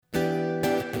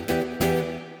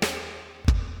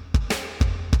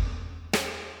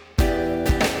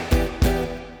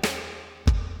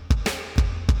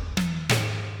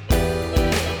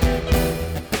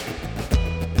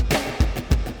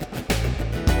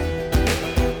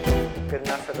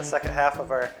for the second half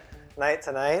of our night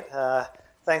tonight.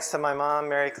 Thanks to my mom,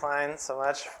 Mary Klein, so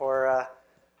much for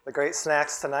the great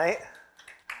snacks tonight.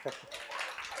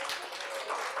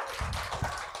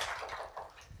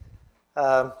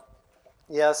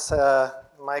 Yes,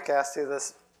 Mike asked who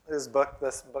this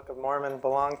Book of Mormon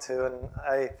belonged to, and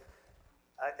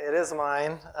it is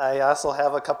mine. I also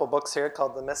have a couple books here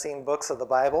called The Missing Books of the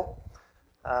Bible.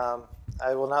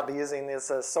 I will not be using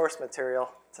these as source material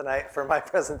tonight for my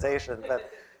presentation, but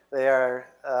they are,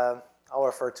 I'll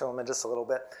refer to them in just a little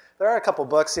bit. There are a couple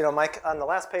books, Mike, on the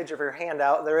last page of your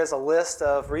handout, there is a list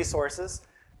of resources,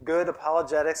 good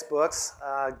apologetics books,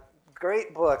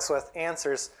 great books with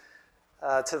answers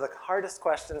to the hardest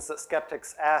questions that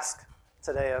skeptics ask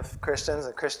today of Christians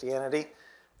and Christianity.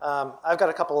 I've got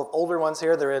a couple of older ones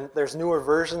here. There's newer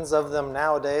versions of them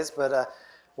nowadays, but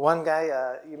one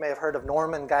guy, you may have heard of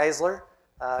Norman Geisler.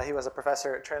 He was a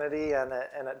professor at Trinity and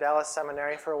at Dallas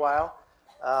Seminary for a while.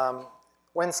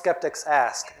 When Skeptics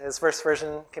Ask. His first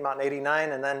version came out in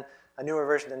 '89, and then a newer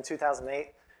version in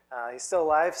 2008. He's still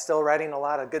alive, still writing a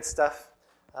lot of good stuff.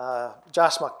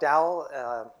 Josh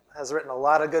McDowell has written a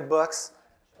lot of good books.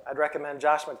 I'd recommend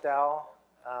Josh McDowell.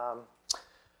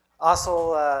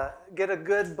 Also, get a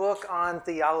good book on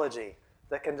theology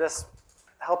that can just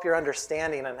help your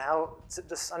understanding and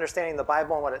just understanding the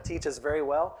Bible and what it teaches very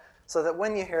well, so that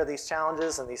when you hear these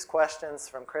challenges and these questions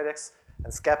from critics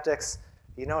and skeptics,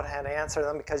 you know how to answer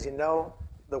them because you know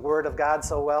the Word of God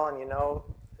so well and you know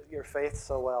your faith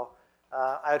so well.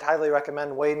 I'd highly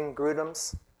recommend Wayne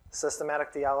Grudem's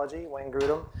Systematic Theology, Wayne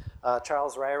Grudem.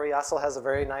 Charles Ryrie also has a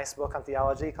very nice book on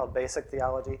theology called Basic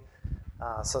Theology.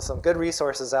 So some good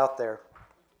resources out there.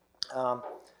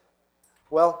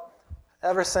 Well,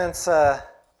 ever since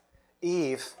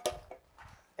Eve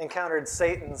encountered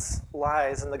Satan's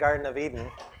lies in the Garden of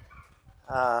Eden,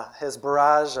 his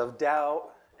barrage of doubt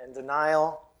and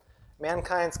denial,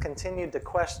 mankind's continued to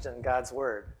question God's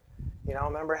word.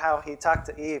 Remember how he talked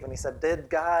to Eve and he said,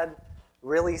 "Did God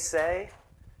really say?"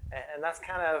 And that's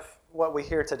kind of what we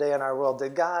hear today in our world.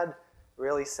 Did God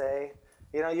really say?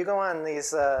 You go on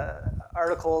these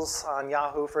articles on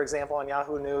Yahoo, for example, on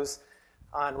Yahoo News,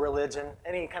 on religion,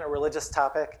 any kind of religious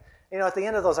topic. At the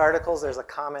end of those articles, there's a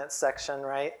comment section,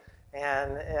 right?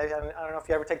 And I don't know if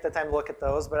you ever take the time to look at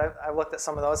those, but I've looked at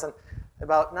some of those, and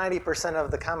about 90%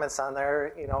 of the comments on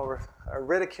there, are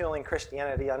ridiculing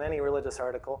Christianity on any religious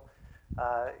article,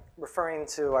 referring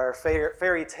to our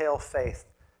fairy tale faith,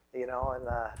 and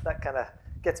that kind of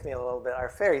gets me a little bit. Our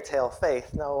fairy tale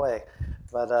faith, no way.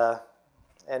 But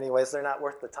anyways, they're not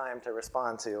worth the time to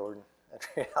respond to in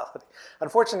reality.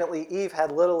 Unfortunately, Eve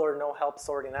had little or no help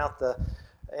sorting out the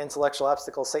intellectual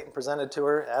obstacles Satan presented to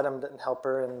her. Adam didn't help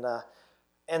her,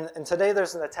 and today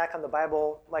there's an attack on the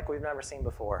Bible like we've never seen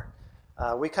before.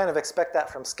 We kind of expect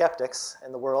that from skeptics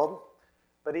in the world,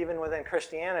 but even within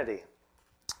Christianity,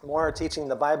 more are teaching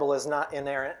the Bible is not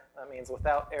inerrant. That means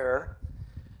without error.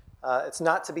 It's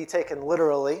not to be taken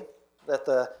literally, that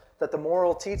the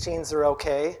moral teachings are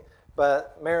okay,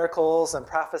 but miracles and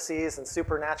prophecies and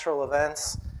supernatural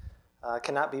events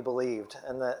cannot be believed,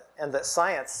 and that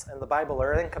science and the Bible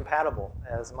are incompatible,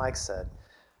 as Mike said.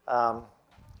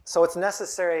 So it's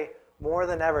necessary more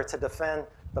than ever to defend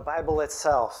the Bible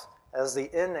itself as the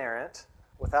inerrant,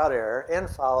 without error,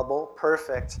 infallible,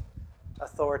 perfect,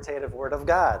 authoritative Word of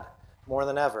God, more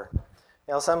than ever.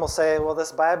 Some will say, well,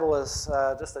 this Bible is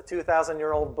just a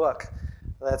 2,000-year-old book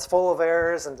that's full of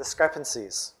errors and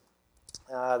discrepancies.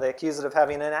 They accuse it of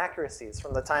having inaccuracies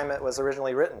from the time it was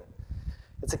originally written.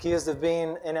 It's accused of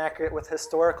being inaccurate with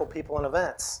historical people and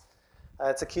events.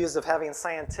 It's accused of having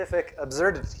scientific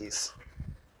absurdities.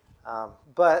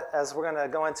 But as we're going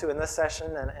to go into in this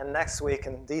session and next week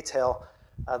in detail,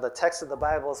 the text of the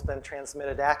Bible has been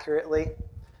transmitted accurately.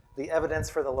 The evidence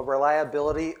for the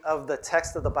reliability of the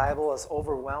text of the Bible is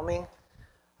overwhelming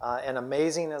and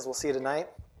amazing, as we'll see tonight.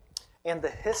 And the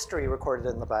history recorded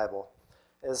in the Bible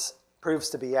proves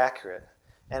to be accurate.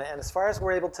 And as far as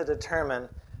we're able to determine,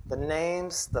 the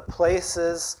names, the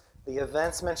places, the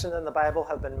events mentioned in the Bible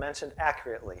have been mentioned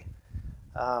accurately.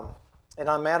 And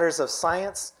on matters of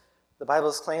science, the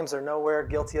Bible's claims are nowhere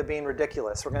guilty of being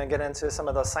ridiculous. We're going to get into some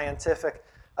of those scientific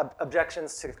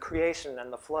objections to creation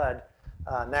and the flood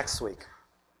next week.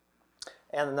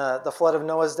 And the flood of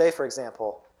Noah's day, for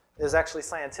example, is actually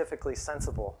scientifically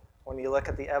sensible when you look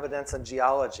at the evidence in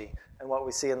geology and what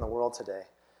we see in the world today.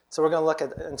 So we're going to look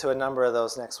into a number of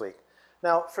those next week.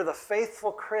 Now, for the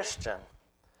faithful Christian,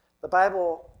 the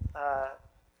Bible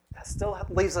still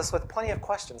leaves us with plenty of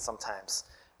questions sometimes.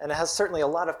 And it has certainly a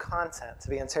lot of content to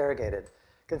be interrogated,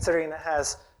 considering it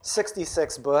has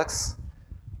 66 books,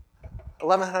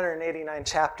 1,189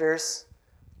 chapters,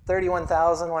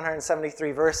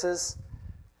 31,173 verses,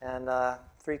 and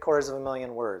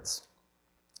 750,000 words.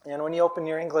 And when you open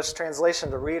your English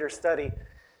translation to read or study,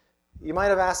 you might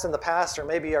have asked in the past, or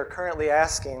maybe are currently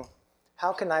asking,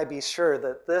 how can I be sure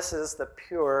that this is the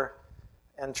pure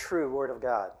and true Word of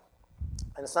God?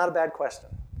 And it's not a bad question.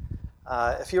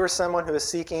 If you are someone who is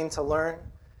seeking to learn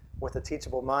with a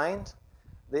teachable mind,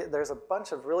 there's a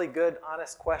bunch of really good,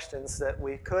 honest questions that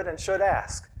we could and should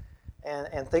ask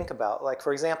and think about. Like,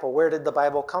 for example, where did the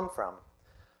Bible come from?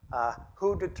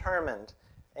 Who determined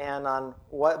and on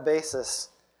what basis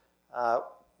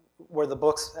were the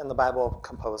books in the Bible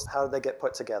composed? How did they get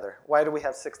put together? Why do we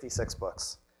have 66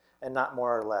 books and not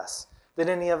more or less? Did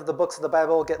any of the books of the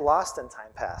Bible get lost in time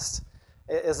past?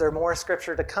 Is there more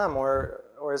scripture to come, or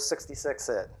is 66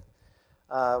 it?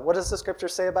 What does the scripture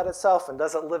say about itself, and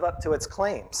does it live up to its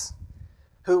claims?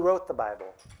 Who wrote the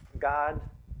Bible, God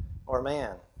or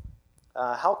man?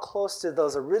 How close to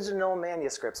those original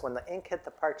manuscripts, when the ink hit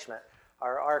the parchment,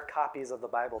 are our copies of the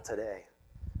Bible today?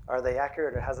 Are they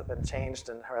accurate, or has it been changed,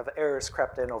 and have errors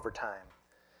crept in over time?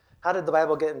 How did the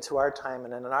Bible get into our time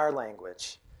and in our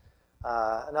language?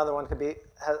 Another one could be,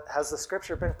 has the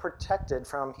scripture been protected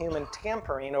from human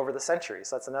tampering over the centuries?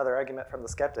 That's another argument from the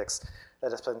skeptics,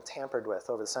 that it's been tampered with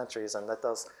over the centuries, and that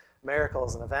those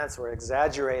miracles and events were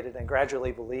exaggerated and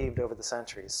gradually believed over the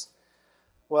centuries.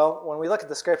 Well, when we look at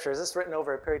the scriptures, it's written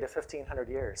over a period of 1,500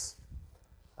 years,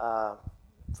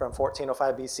 from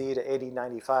 1405 BC to AD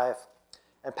 95,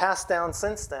 and passed down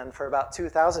since then for about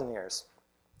 2,000 years,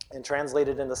 and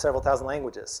translated into several thousand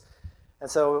languages. And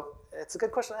so it's a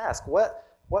good question to ask.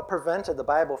 What prevented the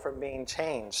Bible from being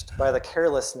changed by the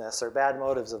carelessness or bad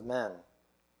motives of men?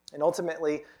 And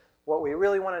ultimately, what we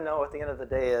really want to know at the end of the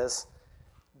day is,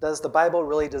 does the Bible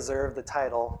really deserve the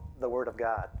title, the Word of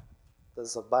God?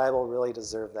 Does the Bible really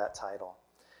deserve that title?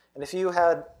 And if you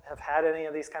have had any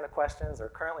of these kind of questions, or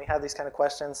currently have these kind of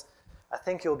questions, I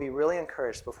think you'll be really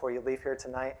encouraged before you leave here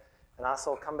tonight, and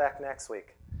also come back next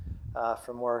week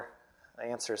for more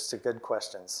answers to good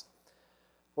questions.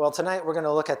 Well, tonight we're going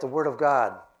to look at the Word of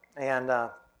God, and I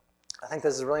think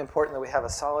this is really important that we have a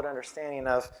solid understanding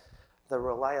of the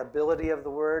reliability of the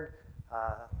Word,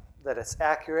 that it's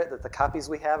accurate, that the copies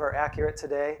we have are accurate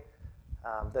today,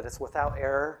 that it's without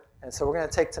error. And so we're going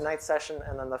to take tonight's session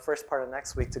and then the first part of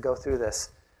next week to go through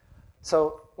this.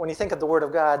 So when you think of the Word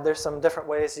of God, there's some different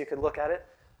ways you could look at it.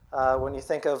 When you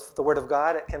think of the Word of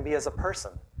God, it can be as a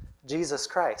person, Jesus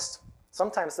Christ.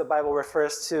 Sometimes the Bible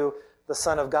refers to the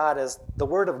Son of God as the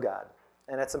Word of God.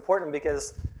 And it's important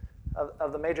because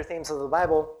of the major themes of the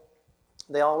Bible,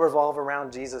 they all revolve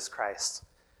around Jesus Christ.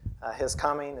 His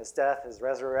coming, his death, his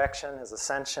resurrection, his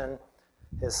ascension,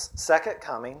 his second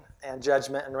coming, and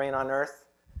judgment and reign on earth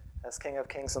as King of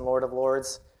Kings and Lord of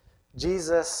Lords.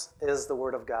 Jesus is the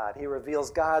Word of God. He reveals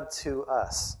God to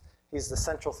us. He's the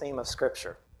central theme of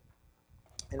Scripture.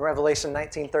 In Revelation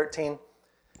 19:13,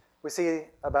 we see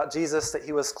about Jesus that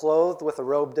he was clothed with a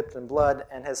robe dipped in blood,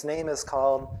 and his name is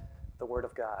called the Word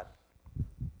of God.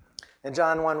 In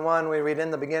John 1:1, we read,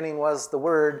 in the beginning was the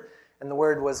Word, and the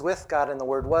Word was with God, and the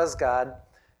Word was God.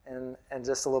 And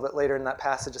just a little bit later in that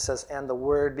passage, it says, and the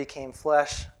Word became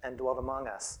flesh and dwelt among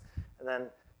us. And then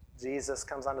Jesus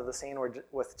comes onto the scene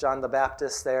with John the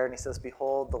Baptist there, and he says,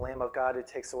 behold, the Lamb of God who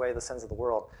takes away the sins of the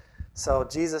world. So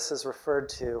Jesus is referred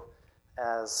to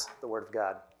as the Word of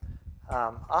God.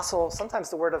 Also,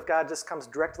 sometimes the Word of God just comes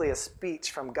directly as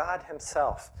speech from God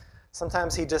himself.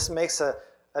 Sometimes he just makes a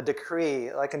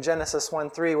decree, like in Genesis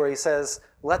 1:3, where he says,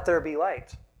 let there be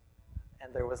light,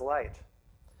 and there was light.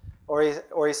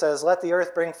 Or he says, let the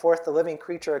earth bring forth the living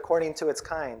creature according to its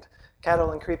kind,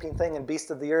 cattle and creeping thing and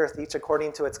beast of the earth, each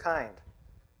according to its kind.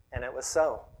 And it was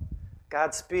so.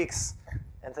 God speaks,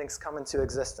 and things come into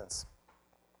existence.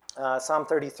 Psalm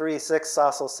 33:6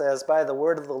 also says, by the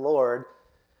word of the Lord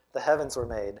the heavens were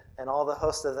made, and all the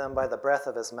host of them by the breath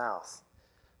of his mouth.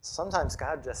 Sometimes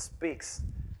God just speaks,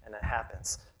 and it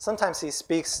happens. Sometimes he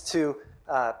speaks to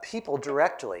people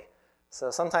directly. So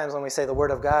sometimes when we say the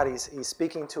Word of God, he's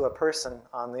speaking to a person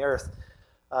on the earth.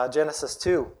 Genesis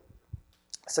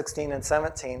 2:16 and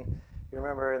 17, you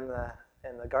remember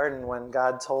in the garden when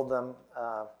God told them,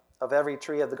 of every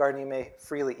tree of the garden you may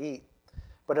freely eat,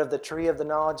 but of the tree of the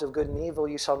knowledge of good and evil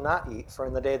you shall not eat, for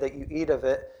in the day that you eat of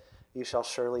it, you shall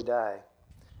surely die.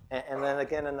 And then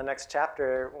again in the next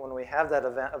chapter, when we have that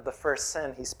event of the first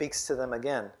sin, he speaks to them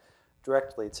again,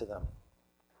 directly to them.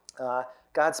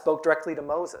 God spoke directly to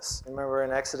Moses. Remember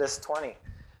in Exodus 20,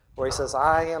 where he says,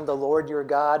 I am the Lord your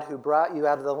God who brought you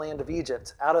out of the land of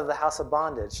Egypt, out of the house of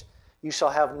bondage. You shall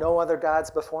have no other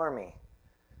gods before me.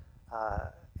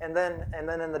 And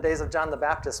then in the days of John the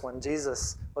Baptist, when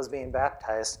Jesus was being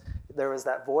baptized, there was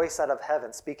that voice out of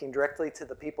heaven speaking directly to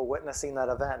the people witnessing that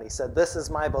event. He said, "This is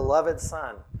my beloved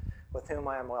Son, with whom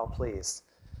I am well pleased."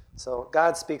 So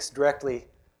God speaks directly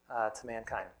to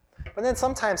mankind. But then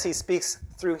sometimes he speaks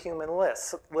through human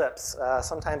lips.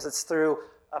 Sometimes it's through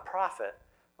a prophet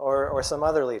or some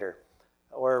other leader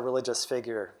or a religious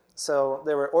figure. So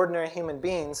there were ordinary human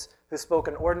beings who spoke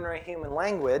an ordinary human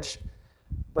language,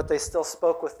 but they still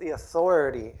spoke with the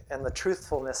authority and the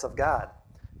truthfulness of God.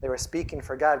 They were speaking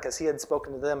for God because he had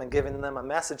spoken to them and given them a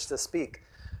message to speak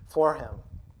for him.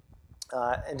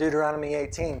 In Deuteronomy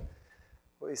 18,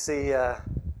 we see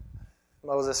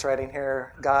Moses writing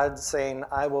here, God saying,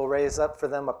 "I will raise up for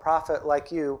them a prophet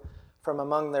like you from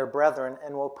among their brethren,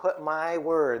 and will put my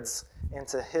words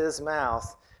into his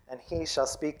mouth, and he shall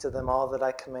speak to them all that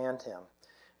I command him.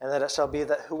 And that it shall be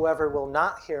that whoever will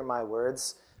not hear my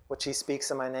words, which he speaks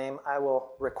in my name, I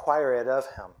will require it of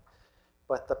him.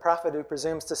 But the prophet who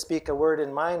presumes to speak a word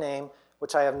in my name,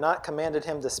 which I have not commanded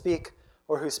him to speak,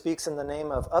 or who speaks in the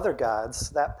name of other gods,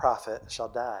 that prophet shall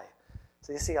die."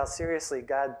 So you see how seriously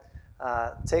God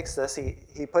takes this.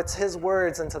 He puts his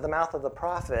words into the mouth of the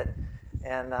prophet,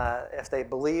 and if they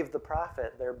believe the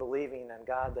prophet, they're believing in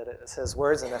God that it is his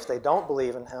words, and if they don't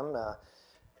believe in him,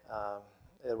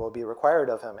 it will be required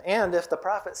of him. And if the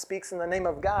prophet speaks in the name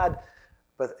of God,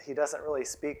 but he doesn't really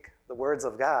speak the words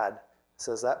of God, it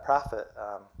says that prophet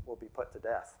will be put to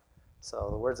death. So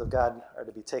the words of God are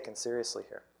to be taken seriously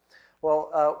here.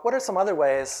 Well, what are some other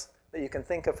ways that you can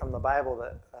think of from the Bible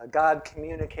that God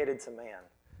communicated to man?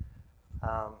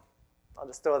 I'll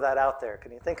just throw that out there.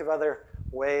 Can you think of other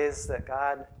ways that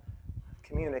God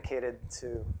communicated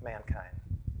to mankind?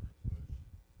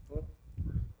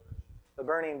 The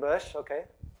burning bush, okay.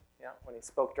 Yeah, when he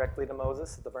spoke directly to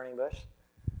Moses at the burning bush.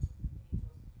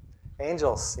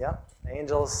 Angels, yeah.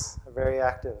 Angels are very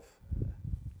active.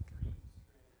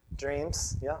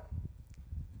 Dreams, yeah.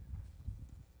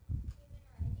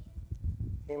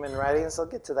 Human writings, I'll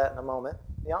get to that in a moment.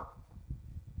 Yeah.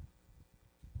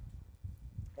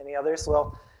 Any others?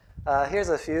 Well, here's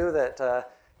a few that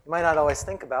you might not always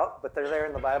think about, but they're there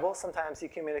in the Bible. Sometimes he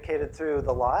communicated through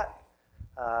the lot.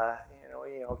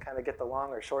 Kind of get the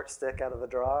long or short stick out of the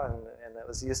draw, and it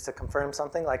was used to confirm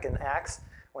something, like in Acts,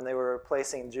 when they were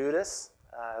replacing Judas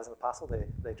as an apostle,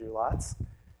 they drew lots,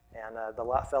 and the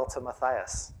lot fell to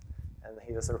Matthias, and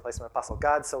he was the replacement apostle.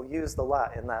 God so used the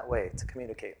lot in that way to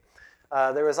communicate.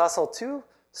 There was also two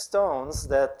stones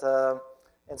that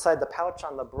inside the pouch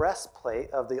on the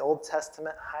breastplate of the Old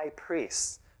Testament high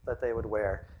priests that they would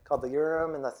wear, called the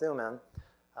Urim and the Thummim.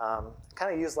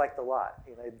 Kind of used like the lot.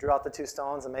 They drew out the two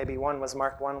stones, and maybe one was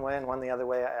marked one way and one the other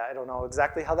way. I don't know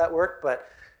exactly how that worked, but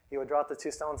he would draw out the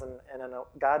two stones, and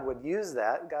God would use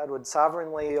that. God would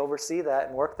sovereignly oversee that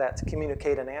and work that to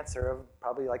communicate an answer of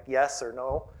probably like yes or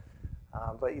no.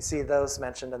 But you see those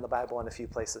mentioned in the Bible in a few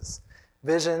places.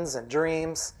 Visions and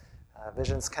dreams.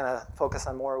 Visions kind of focus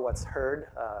on more what's heard,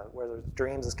 where the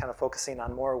dreams is kind of focusing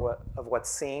on more of what's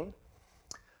seen.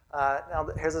 Now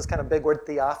here's this kind of big word,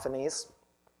 theophanies.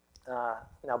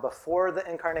 Now before the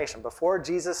incarnation, before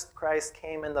Jesus Christ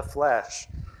came in the flesh,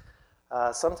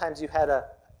 sometimes you had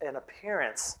an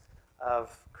appearance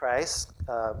of Christ,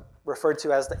 referred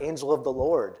to as the angel of the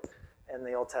Lord in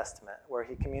the Old Testament, where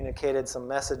he communicated some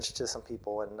message to some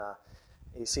people, and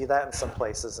you see that in some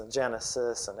places in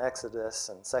Genesis and Exodus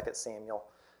and 2 Samuel.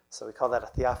 So we call that a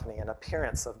theophany, an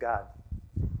appearance of God.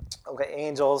 Okay,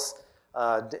 angels,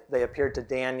 they appeared to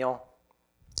Daniel.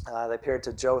 They appeared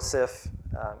to Joseph,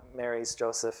 Mary's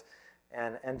Joseph,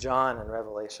 and John in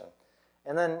Revelation.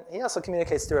 And then he also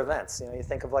communicates through events. You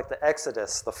think of like the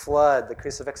Exodus, the flood, the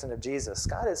crucifixion of Jesus.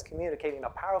 God is communicating a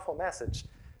powerful message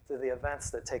through the events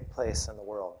that take place in the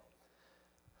world.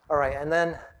 All right, and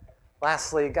then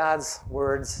lastly, God's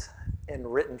words in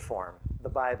written form, the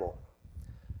Bible.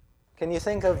 Can you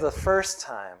think of the first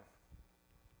time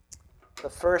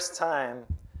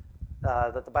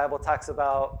that the Bible talks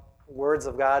about words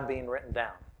of God being written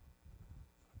down?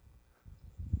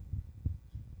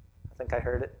 I think I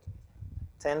heard it.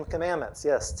 10 Commandments,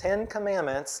 yes. 10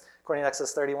 Commandments, according to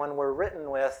Exodus 31, were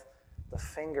written with the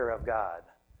finger of God.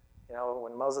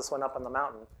 When Moses went up on the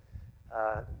mountain,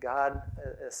 God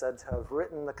is said to have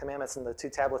written the commandments in the 2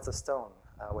 tablets of stone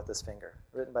with his finger,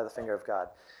 written by the finger of God.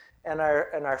 And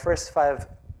our first 5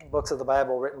 books of the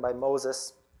Bible written by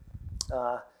Moses,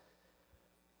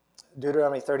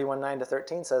 Deuteronomy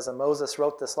 31:9-13 says, "And Moses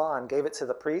wrote this law and gave it to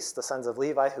the priests, the sons of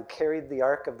Levi, who carried the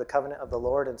ark of the covenant of the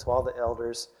Lord, and to all the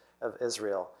elders of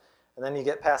Israel." And then you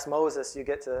get past Moses, you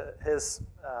get to his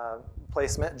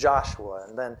placement, Joshua.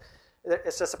 And then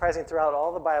It's just surprising throughout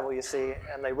all the Bible you see,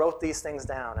 and they wrote these things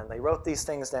down, and they wrote these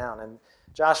things down, and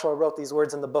Joshua wrote these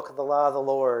words in the book of the law of the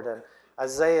Lord, and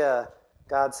Isaiah,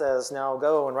 God says, now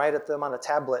go and write them on a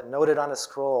tablet, note it on a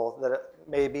scroll, that it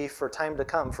may be for time to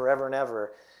come, forever and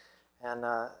ever. And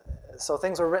so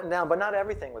things were written down, but not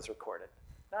everything was recorded.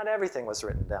 Not everything was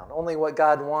written down, only what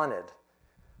God wanted.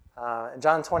 In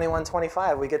John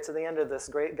 21:25, we get to the end of this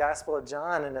great Gospel of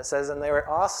John, and it says, and there are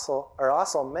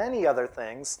also many other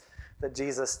things that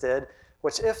Jesus did,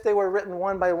 which if they were written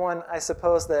one by one, I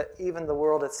suppose that even the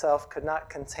world itself could not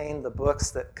contain the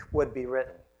books that would be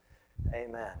written.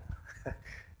 Amen.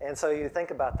 And so you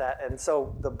think about that. And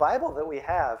so the Bible that we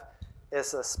have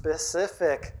is a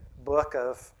specific book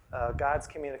of God's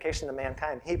communication to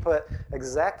mankind. He put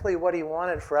exactly what he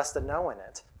wanted for us to know in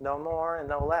it, no more and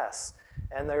no less.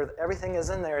 And everything is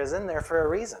in there for a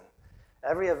reason.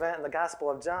 Every event in the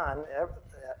Gospel of John,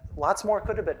 lots more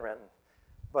could have been written.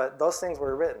 But those things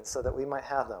were written so that we might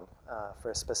have them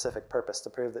for a specific purpose, to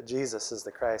prove that Jesus is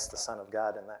the Christ, the Son of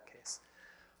God in that case.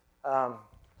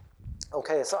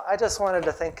 Okay, so I just wanted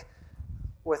to think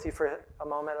with you for a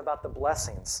moment about the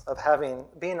blessings of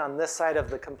being on this side of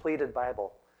the completed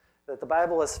Bible, that the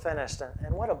Bible is finished,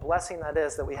 and what a blessing that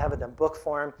is that we have it in book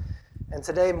form, and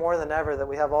today more than ever that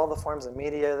we have all the forms of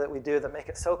media that we do that make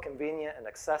it so convenient and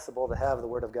accessible to have the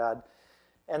Word of God.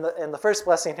 And the first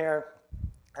blessing here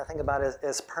I think about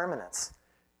is permanence.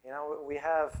 You know, we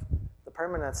have the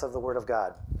permanence of the Word of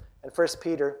God. In 1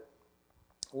 Peter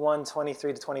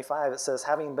 1:23-25, it says,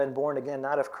 having been born again,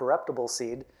 not of corruptible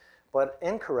seed, but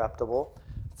incorruptible,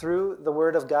 through the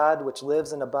Word of God which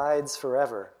lives and abides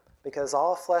forever. Because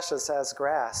all flesh is as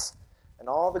grass, and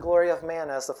all the glory of man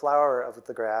as the flower of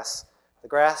the grass. The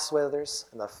grass withers,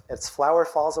 and its flower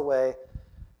falls away,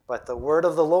 but the word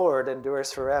of the Lord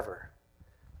endures forever.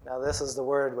 Now this is the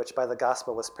word which by the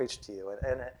gospel was preached to you,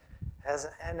 and it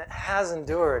has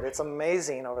endured. It's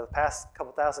amazing over the past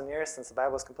couple thousand years since the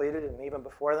Bible was completed, and even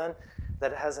before then,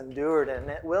 that it has endured, and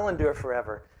it will endure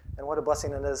forever. And what a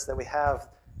blessing it is that we have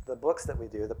the books that we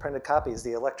do, the printed copies,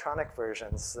 the electronic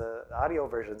versions, the audio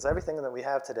versions, everything that we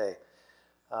have today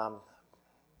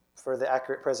for the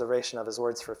accurate preservation of his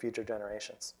words for future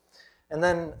generations. And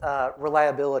then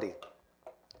reliability.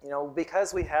 You know,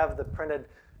 because we have the printed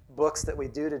books that we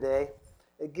do today,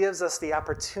 it gives us the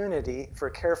opportunity for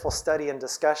careful study and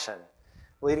discussion,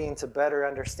 leading to better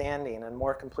understanding and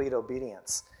more complete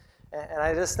obedience. And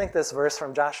I just think this verse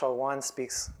from Joshua 1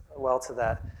 speaks well to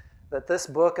that this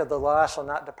book of the law shall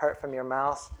not depart from your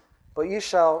mouth, but you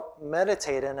shall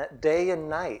meditate in it day and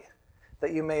night,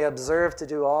 that you may observe to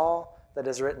do all that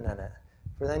is written in it.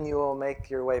 For then you will make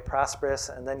your way prosperous,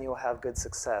 and then you will have good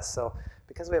success. So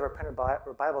because we have our printed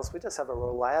Bibles, we just have a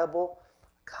reliable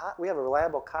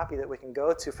copy that we can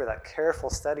go to for that careful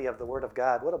study of the Word of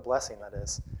God. What a blessing that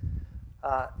is.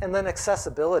 And then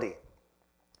accessibility.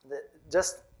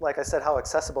 Just like I said, how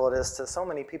accessible it is to so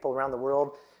many people around the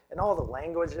world, and all the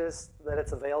languages that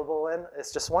it's available in.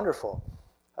 It's just wonderful.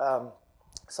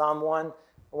 Psalm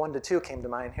 1:1-2 came to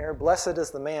mind here. Blessed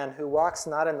is the man who walks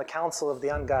not in the counsel of the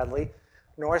ungodly,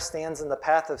 nor stands in the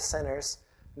path of sinners,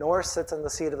 nor sits in the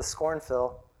seat of the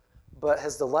scornful, but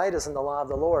his delight is in the law of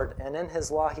the Lord, and in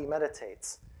his law he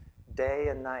meditates day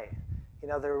and night. You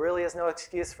know, there really is no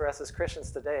excuse for us as Christians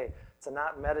today to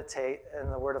not meditate in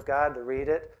the Word of God, to read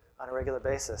it on a regular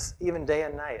basis, even day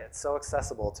and night. It's so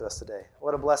accessible to us today.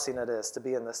 What a blessing it is to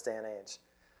be in this day and age.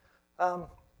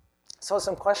 So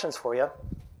some questions for you,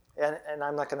 and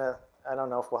I'm not going to, I don't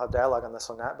know if we'll have dialogue on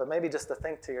this or not, but maybe just to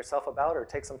think to yourself about, or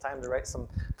take some time to write some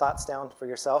thoughts down for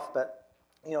yourself. But,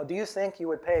 you know, do you think you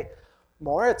would pay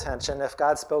more attention if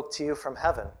God spoke to you from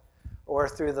heaven or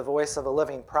through the voice of a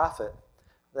living prophet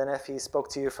than if he spoke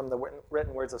to you from the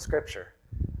written words of Scripture?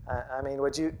 I mean,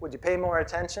 would you pay more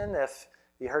attention if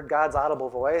you heard God's audible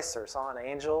voice, or saw an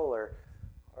angel, or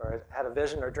had a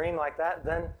vision or dream like that,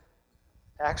 than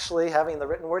actually having the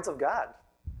written words of God?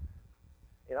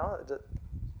 You know,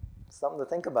 something to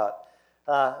think about.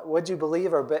 Would you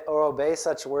believe or obey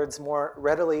such words more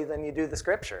readily than you do the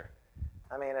Scripture?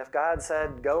 I mean, if God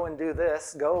said, go and do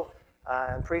this, go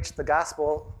and preach the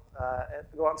gospel,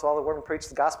 go out into all the world and preach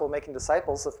the gospel, making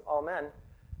disciples of all men,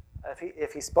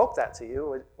 if he spoke that to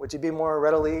you, would you be more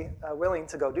readily willing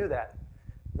to go do that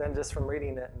than just from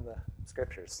reading it in the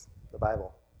Scriptures, the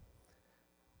Bible?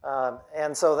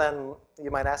 And so then you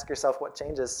might ask yourself, what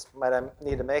changes might I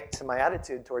need to make to my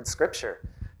attitude towards Scripture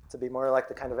to be more like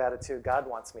the kind of attitude God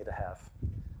wants me to have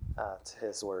to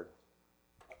his Word?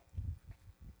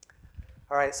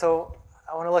 All right, so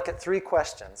I want to look at 3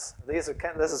 questions. This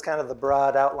is kind of the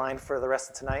broad outline for the rest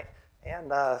of tonight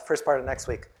and first part of next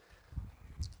week.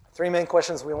 Three main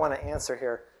questions we want to answer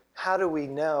here. How do we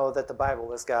know that the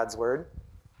Bible is God's Word?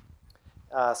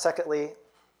 Secondly,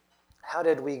 how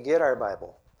did we get our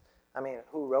Bible? I mean,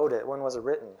 who wrote it? When was it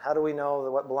written? How do we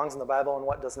know what belongs in the Bible and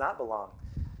what does not belong?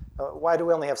 Why do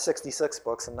we only have 66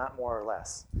 books and not more or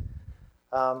less?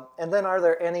 And then, are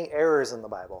there any errors in the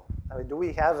Bible? I mean, do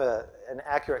we have an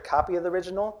accurate copy of the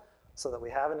original so that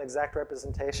we have an exact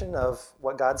representation of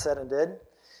what God said and did?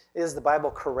 Is the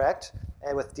Bible correct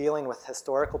and with dealing with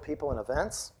historical people and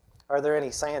events? Are there any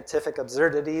scientific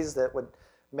absurdities that would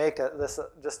make this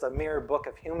just a mere book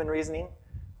of human reasoning?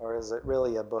 Or is it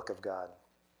really a book of God?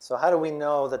 So how do we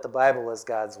know that the Bible is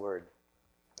God's Word?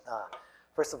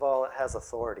 First of all, it has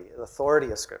authority, the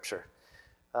authority of Scripture.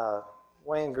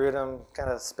 Wayne Grudem kind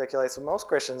of speculates that most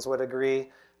Christians would agree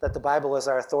that the Bible is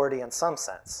our authority in some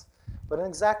sense. But in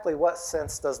exactly what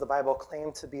sense does the Bible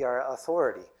claim to be our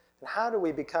authority? And how do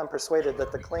we become persuaded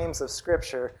that the claims of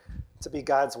Scripture to be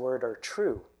God's Word are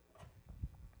true?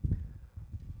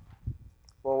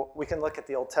 Well, we can look at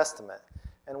the Old Testament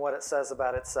and what it says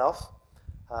about itself.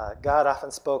 God often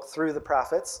spoke through the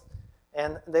prophets,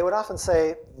 and they would often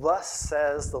say, "Thus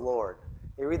says the Lord."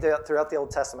 You read that throughout the Old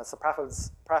Testament. The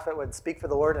prophet would speak for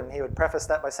the Lord, and he would preface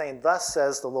that by saying, "Thus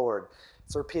says the Lord."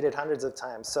 It's repeated hundreds of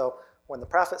times. So when the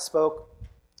prophet spoke,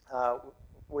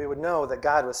 we would know that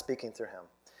God was speaking through him.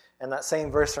 And that same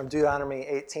verse from Deuteronomy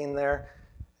 18 there,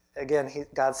 again,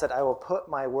 God said, "I will put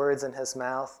my words in his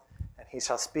mouth, and he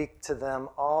shall speak to them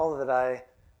all that I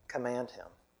command him."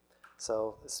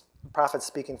 So this prophet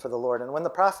speaking for the Lord. And when the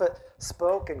prophet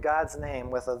spoke in God's name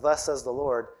with a "Thus says the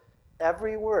Lord,"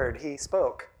 every word he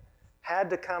spoke had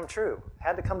to come true,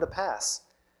 had to come to pass,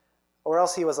 or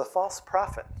else he was a false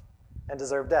prophet and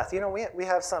deserved death. You know, we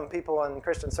have some people in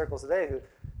Christian circles today who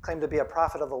claim to be a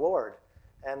prophet of the Lord,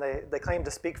 and they claim to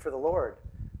speak for the Lord.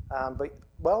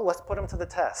 Well, let's put them to the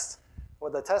test. Well,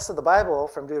 the test of the Bible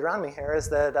from Deuteronomy here is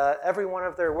that every one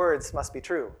of their words must be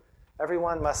true. Every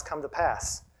one must come to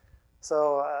pass.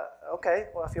 So, okay,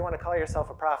 well, if you want to call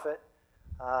yourself a prophet,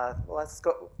 let's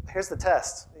go. Here's the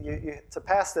test. To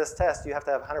pass this test, you have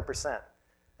to have 100%,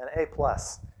 an A+.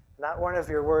 Not one of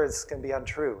your words can be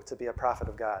untrue to be a prophet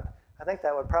of God. I think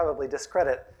that would probably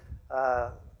discredit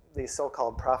these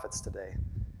so-called prophets today.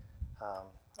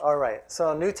 All right,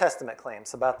 so New Testament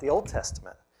claims about the Old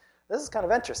Testament. This is kind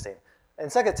of interesting. In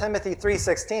 2 Timothy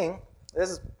 3:16,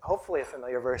 this is hopefully a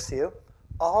familiar verse to you.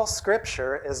 All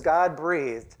Scripture is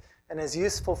God-breathed and is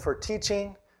useful for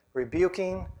teaching,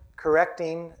 rebuking,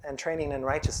 correcting, and training in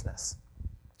righteousness.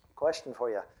 Question for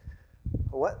you.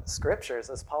 What Scriptures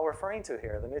is Paul referring to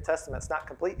here? The New Testament's not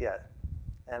complete yet.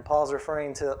 And Paul's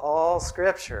referring to all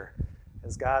Scripture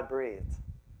as God-breathed.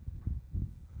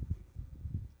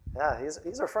 Yeah,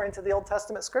 he's referring to the Old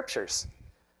Testament Scriptures.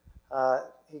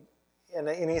 And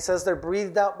he says they're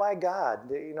breathed out by God.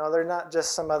 You know, they're not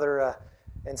just some other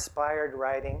inspired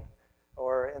writing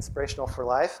or inspirational for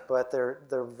life, but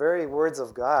they're very words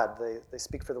of God. They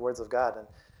speak for the words of God.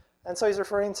 And so he's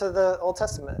referring to the Old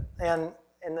Testament. And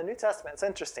in the New Testament, it's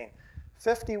interesting.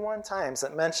 51 times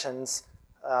it mentions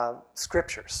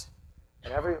Scriptures.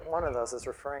 And every one of those is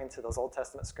referring to those Old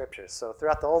Testament Scriptures. So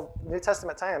throughout the Old New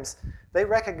Testament times, they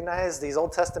recognized these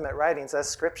Old Testament writings as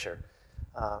Scripture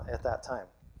at that time.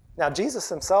 Now, Jesus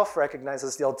himself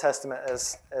recognizes the Old Testament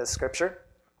as Scripture.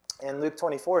 In Luke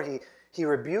 24, he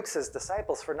rebukes his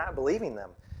disciples for not believing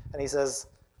them. And he says,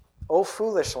 "O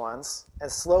foolish ones,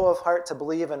 and slow of heart to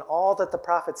believe in all that the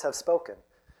prophets have spoken.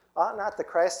 Ought not the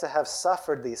Christ to have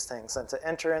suffered these things and to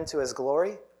enter into his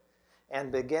glory?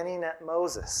 And beginning at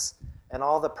Moses and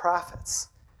all the prophets,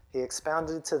 he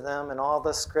expounded to them in all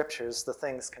the Scriptures the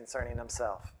things concerning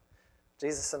himself."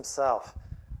 Jesus himself,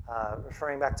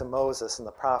 referring back to Moses and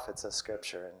the prophets as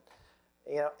Scripture.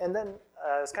 And then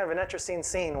it's kind of an interesting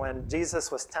scene when Jesus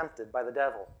was tempted by the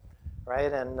devil,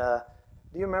 right? And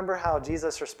do you remember how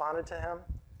Jesus responded to him?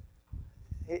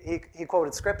 He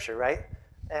quoted Scripture, right?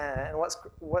 And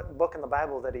what book in the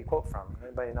Bible did he quote from?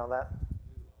 Anybody know that?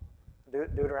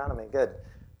 Deuteronomy, good.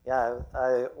 Yeah,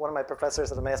 one of my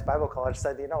professors at Emmaus Bible College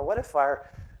said, what if our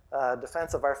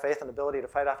defense of our faith and ability to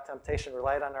fight off temptation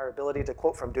relied on our ability to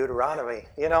quote from Deuteronomy,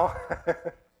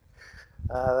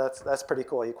 That's pretty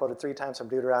cool. He quoted 3 times from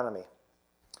Deuteronomy.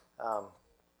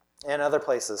 And other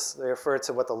places, they refer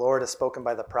to what the Lord has spoken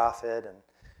by the prophet and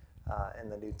in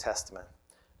the New Testament.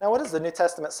 Now, what does the New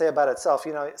Testament say about itself?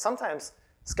 Sometimes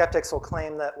skeptics will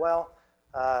claim that,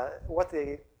 what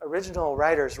the original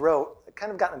writers wrote kind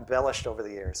of got embellished over the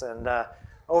years. And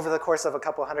over the course of a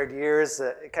couple hundred years,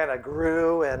 it kind of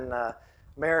grew, and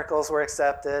miracles were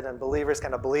accepted, and believers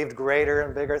kind of believed greater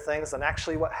and bigger things than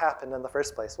actually what happened in the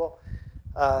first place. Well,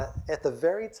 at the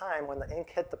very time when the ink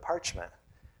hit the parchment,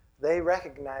 they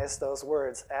recognized those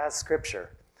words as Scripture.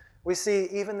 We see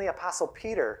even the Apostle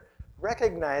Peter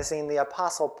recognizing the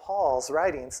Apostle Paul's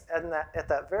writings at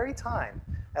that very time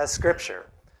as Scripture.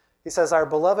 He says, "Our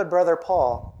beloved brother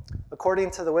Paul,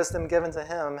 according to the wisdom given to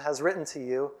him, has written to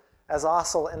you, as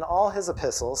also in all his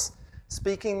epistles,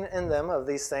 speaking in them of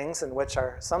these things, in which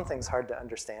are some things hard to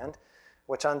understand,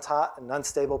 which untaught and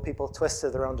unstable people twist to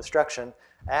their own destruction,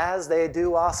 as they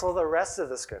do also the rest of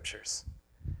the Scriptures."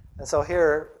 And so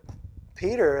here,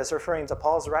 Peter is referring to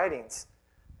Paul's writings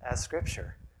as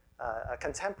Scripture, a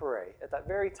contemporary at that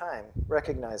very time,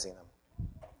 recognizing them.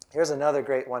 Here's another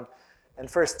great one in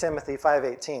 1 Timothy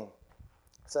 5:18.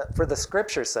 So, "For the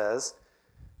Scripture says,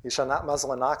 you shall not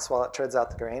muzzle an ox while it treads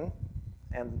out the grain,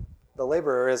 and the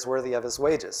laborer is worthy of his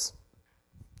wages."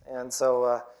 And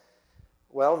so,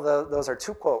 those are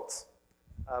two quotes.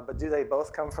 But do they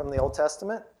both come from the Old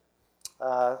Testament?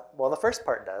 Well, the first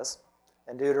part does.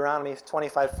 In Deuteronomy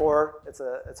 25:4, it's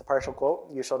a partial quote.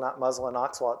 "You shall not muzzle an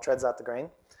ox while it treads out the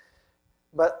grain."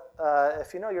 But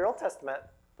if you know your Old Testament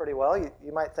pretty well,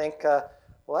 you might think,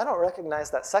 well, I don't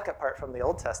recognize that second part from the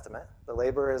Old Testament. The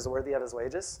laborer is worthy of his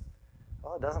wages.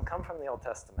 Well, it doesn't come from the Old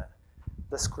Testament.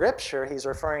 The Scripture he's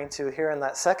referring to here in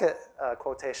that second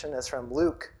quotation is from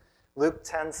Luke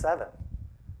 10:7.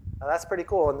 Now that's pretty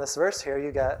cool. In this verse here,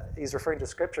 he's referring to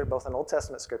Scripture, both an Old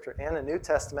Testament Scripture and a New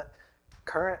Testament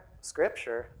current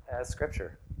Scripture as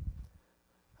Scripture.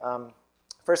 1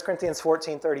 Corinthians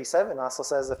 14:37 also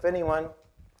says, "If anyone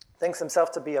thinks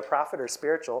himself to be a prophet or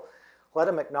spiritual, let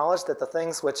him acknowledge that the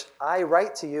things which I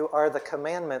write to you are the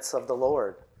commandments of the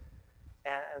Lord."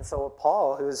 And so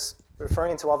Paul, who's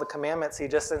referring to all the commandments he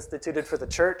just instituted for the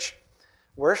church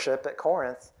worship at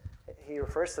Corinth, he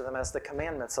refers to them as the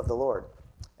commandments of the Lord.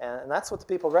 And that's what the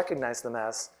people recognized them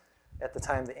as at the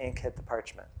time the ink hit the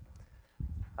parchment.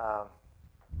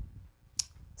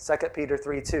 2 Peter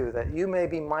 3:2, "That you may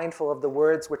be mindful of the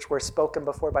words which were spoken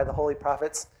before by the holy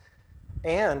prophets,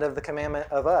 and of the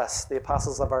commandment of us, the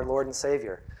apostles of our Lord and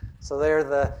Savior." So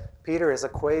there Peter is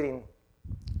equating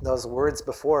those words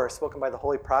before spoken by the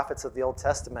holy prophets of the Old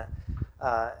Testament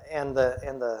and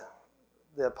the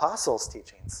apostles'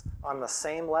 teachings on the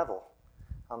same level.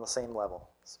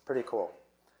 It's pretty cool.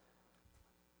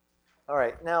 All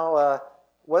right, now,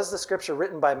 was the Scripture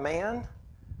written by man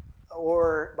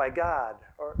or by God?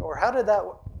 Or how did that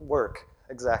work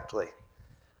exactly?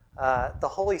 The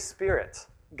Holy Spirit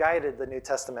guided the New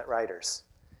Testament writers.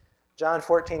 John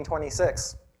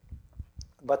 14:26,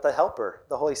 "But the Helper,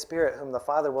 the Holy Spirit, whom the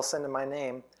Father will send in my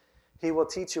name, he will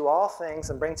teach you all things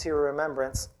and bring to your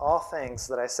remembrance all things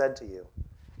that I said to you."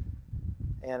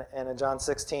 And in John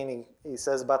 16, he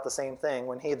says about the same thing.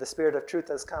 "When he, the Spirit of truth,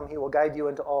 has come, he will guide you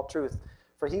into all truth.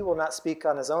 For he will not speak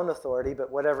on his own authority,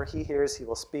 but whatever he hears, he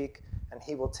will speak, and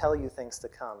he will tell you things to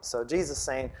come." So Jesus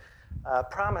saying,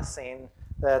 promising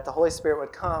that the Holy Spirit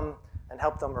would come and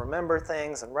help them remember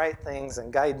things and write things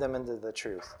and guide them into the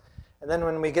truth. And then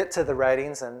when we get to the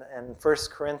writings in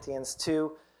 1 Corinthians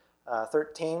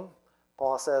 2:13,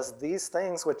 Paul says, "These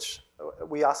things which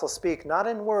we also speak, not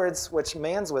in words which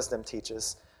man's wisdom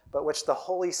teaches, but which the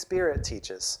Holy Spirit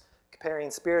teaches, comparing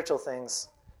spiritual things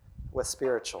with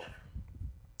spiritual."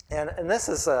 And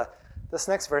this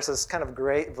next verse is kind of a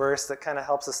great verse that kind of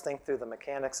helps us think through the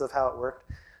mechanics of how it worked.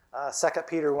 2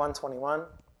 Peter 1:21,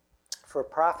 "For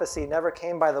prophecy never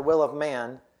came by the will of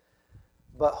man,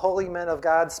 but holy men of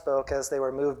God spoke as they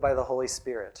were moved by the Holy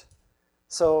Spirit."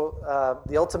 So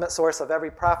the ultimate source of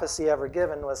every prophecy ever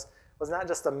given was not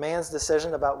just a man's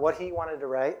decision about what he wanted to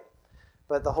write,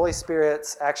 but the Holy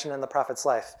Spirit's action in the prophet's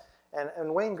life.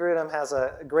 And Wayne Grudem has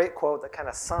a great quote that kind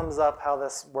of sums up how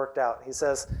this worked out. He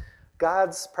says,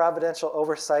 "God's providential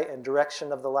oversight and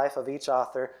direction of the life of each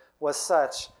author was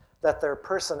such that their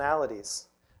personalities,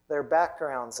 their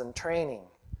backgrounds and training,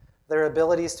 their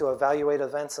abilities to evaluate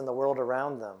events in the world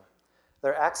around them,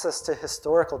 their access to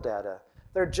historical data,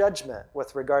 their judgment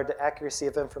with regard to accuracy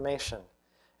of information,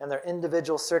 and their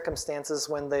individual circumstances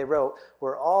when they wrote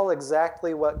were all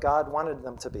exactly what God wanted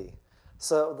them to be,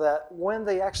 so that when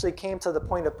they actually came to the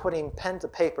point of putting pen to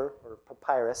paper, or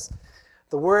papyrus,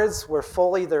 the words were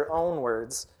fully their own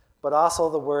words, but also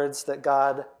the words that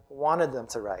God wanted them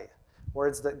to write,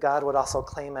 words that God would also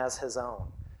claim as his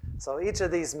own." So each of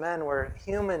these men were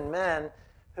human men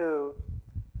who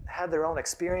had their own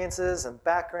experiences and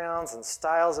backgrounds and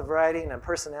styles of writing and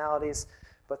personalities,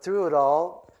 but through it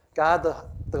all, God,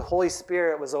 the Holy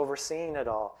Spirit, was overseeing it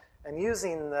all and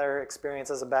using their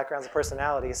experiences and backgrounds and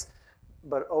personalities,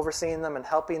 but overseeing them and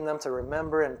helping them to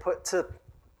remember and put to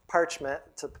parchment,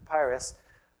 to papyrus,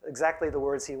 exactly the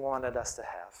words he wanted us to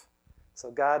have. So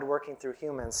God working through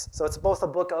humans. So it's both a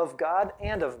book of God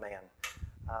and of man,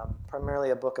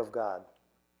 primarily a book of God.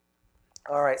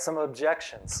 All right, some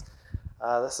objections.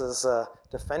 This is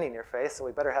defending your faith, so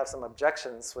we better have some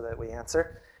objections that we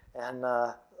answer. And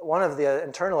one of the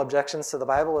internal objections to the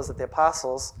Bible is that the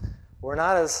apostles were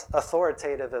not as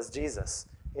authoritative as Jesus.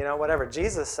 Whatever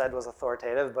Jesus said was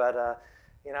authoritative, but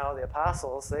the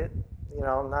apostles, they,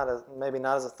 maybe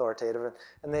not as authoritative.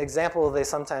 And the example they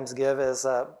sometimes give is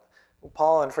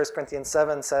Paul in 1 Corinthians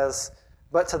 7 says,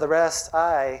 "But to the rest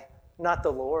I, not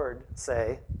the Lord,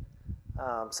 say."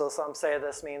 So some say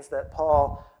this means that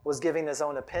Paul was giving his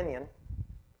own opinion,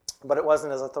 but it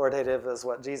wasn't as authoritative as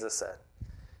what Jesus said.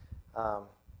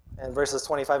 And verses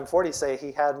 25 and 40 say,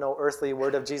 "He had no earthly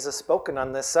word of Jesus spoken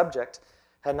on this subject,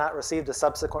 had not received a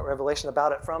subsequent revelation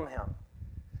about it from him."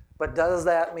 But does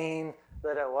that mean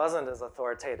that it wasn't as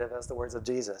authoritative as the words of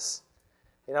Jesus?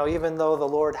 Even though the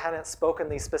Lord hadn't spoken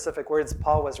these specific words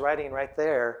Paul was writing right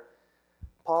there,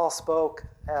 Paul spoke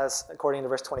as, according to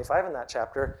verse 25 in that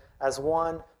chapter, as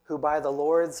one who by the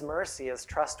Lord's mercy is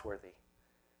trustworthy.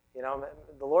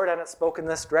 The Lord hadn't spoken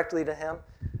this directly to him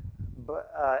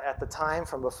at the time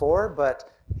from before, but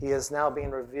he is now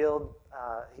being revealed.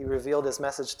 He revealed his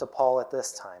message to Paul at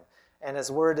this time. And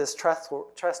his word is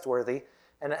trustworthy,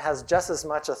 and it has just as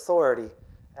much authority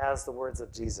as the words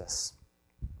of Jesus.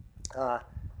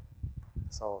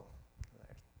 So,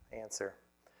 answer.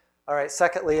 All right,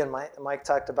 secondly, and Mike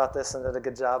talked about this and did a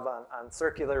good job on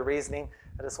circular reasoning.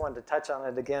 I just wanted to touch on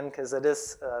it again because it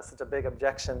is such a big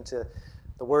objection to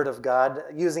the Word of God,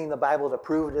 using the Bible to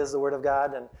prove it is the Word of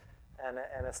God, and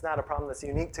it's not a problem that's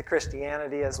unique to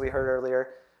Christianity, as we heard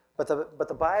earlier. But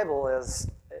the Bible is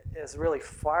really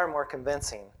far more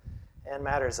convincing in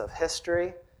matters of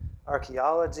history,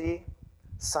 archaeology,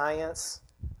 science,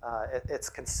 its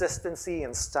consistency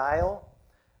and style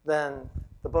than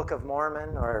the Book of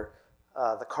Mormon or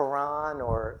the Quran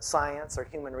or science or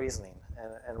human reasoning.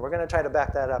 And we're going to try to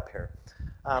back that up here.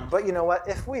 But you know what?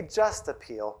 If we just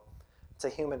appeal to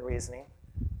human reasoning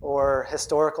or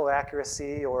historical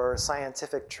accuracy or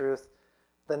scientific truth,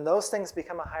 then those things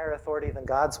become a higher authority than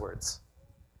God's words.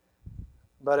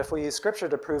 But if we use Scripture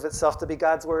to prove itself to be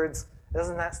God's words,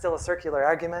 isn't that still a circular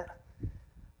argument?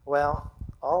 Well,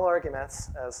 all arguments,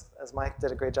 as Mike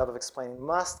did a great job of explaining,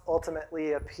 must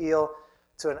ultimately appeal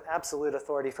to an absolute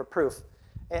authority for proof.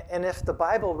 And if the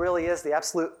Bible really is the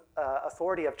absolute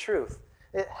authority of truth,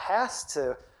 it has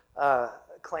to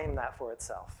claim that for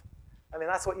itself. I mean,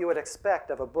 that's what you would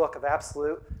expect of a book of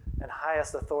absolute and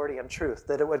highest authority and truth,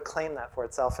 that it would claim that for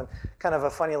itself. And kind of a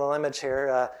funny little image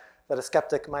here that a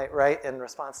skeptic might write in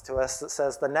response to us that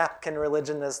says the napkin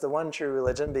religion is the one true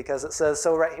religion because it says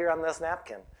so right here on this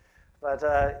napkin. But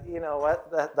you know what?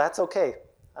 That's okay.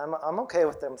 I'm okay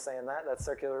with them saying that. That's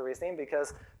circular reasoning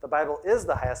because the Bible is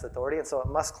the highest authority, and so it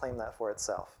must claim that for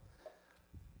itself.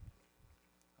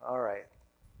 All right.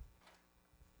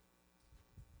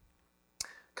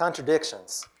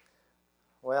 Contradictions.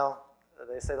 Well,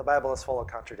 they say the Bible is full of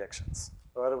contradictions.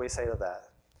 What do we say to that?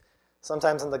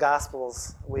 Sometimes in the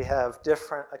Gospels, we have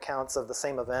different accounts of the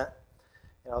same event,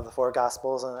 the four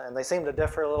Gospels, and they seem to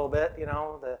differ a little bit.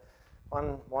 The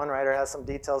one writer has some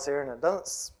details here, and it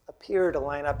doesn't appear to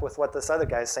line up with what this other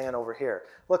guy's saying over here.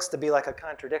 Looks to be like a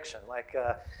contradiction. Like,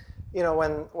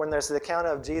 when there's the account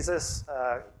of Jesus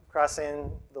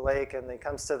crossing the lake and he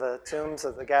comes to the tombs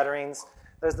of the Gadarenes,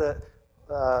 there's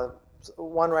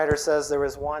one writer says there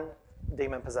was one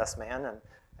demon-possessed man, and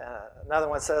another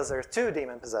one says there's two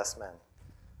demon-possessed men.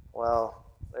 Well,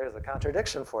 there's a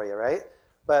contradiction for you, right?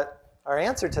 But our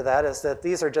answer to that is that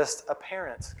these are just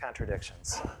apparent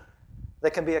contradictions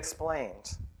that can be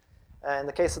explained. In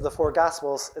the case of the four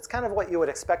Gospels, it's kind of what you would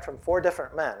expect from four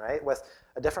different men, right? With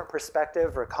a different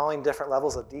perspective, recalling different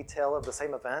levels of detail of the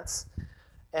same events.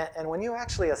 And when you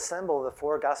actually assemble the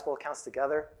four Gospel accounts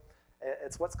together,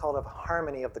 it's what's called a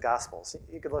harmony of the Gospels.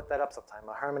 You could look that up sometime,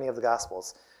 a harmony of the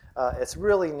Gospels. It's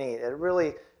really neat. It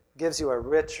really gives you a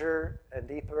richer and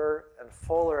deeper and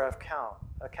fuller account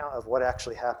of what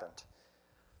actually happened.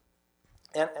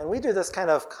 And we do this kind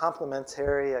of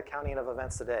complementary accounting of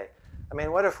events today. I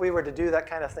mean, what if we were to do that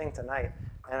kind of thing tonight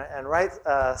and write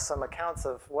some accounts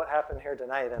of what happened here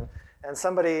tonight? And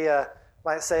somebody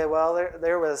might say, well,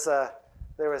 there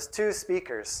was two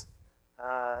speakers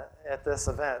at this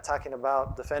event talking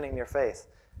about defending your faith.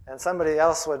 And somebody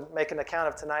else would make an account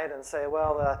of tonight and say,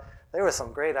 well, there was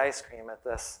some great ice cream at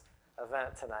this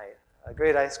event tonight,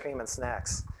 great ice cream and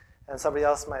snacks. And somebody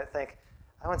else might think,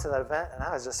 I went to that event and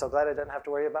I was just so glad I didn't have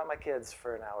to worry about my kids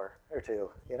for an hour or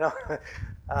two,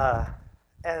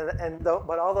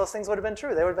 But all those things would have been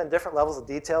true. They would have been different levels of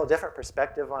detail, different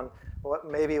perspective on what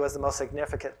maybe was the most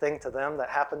significant thing to them that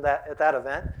happened at that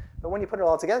event. But when you put it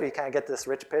all together, you kind of get this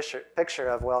rich picture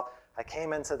of, well, I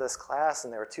came into this class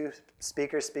and there were two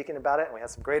speakers speaking about it, and we had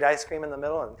some great ice cream in the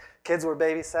middle, and kids were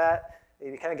babysat.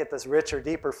 You kind of get this richer,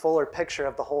 deeper, fuller picture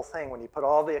of the whole thing when you put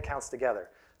all the accounts together.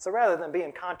 So rather than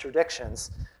being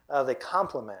contradictions, they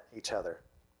complement each other.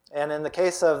 And in the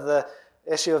case of the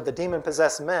issue of the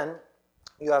demon-possessed men,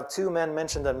 you have two men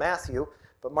mentioned in Matthew,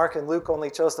 but Mark and Luke only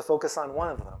chose to focus on one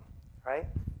of them, right?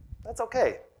 That's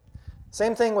okay.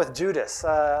 Same thing with Judas.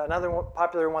 Another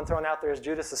popular one thrown out there is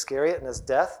Judas Iscariot and his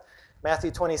death.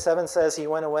 Matthew 27 says he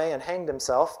went away and hanged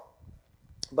himself.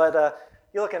 But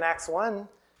you look in Acts 1, it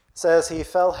says he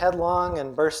fell headlong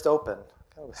and burst open.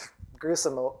 Kind of a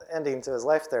gruesome ending to his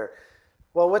life there.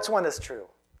 Well, which one is true?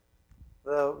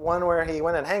 The one where he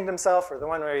went and hanged himself, or the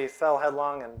one where he fell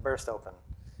headlong and burst open?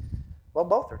 Well,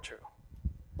 both are true.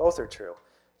 Both are true.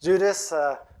 Judas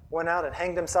went out and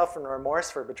hanged himself in remorse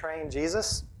for betraying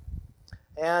Jesus.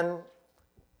 And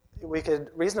we could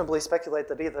reasonably speculate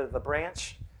that either the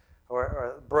branch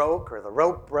or broke, or the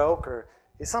rope broke, or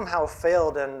he somehow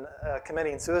failed in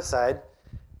committing suicide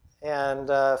and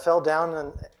fell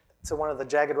down to one of the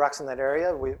jagged rocks in that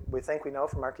area. We think we know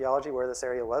from archaeology where this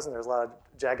area was, and there's a lot of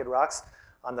jagged rocks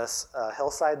on this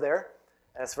hillside there.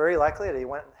 And it's very likely that he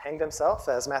went and hanged himself,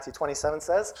 as Matthew 27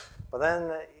 says. But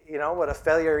then, what a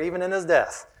failure even in his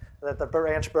death, that the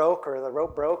branch broke or the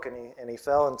rope broke and he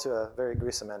fell into a very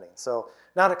gruesome ending. So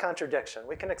not a contradiction.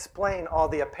 We can explain all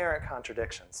the apparent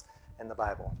contradictions in the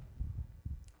Bible.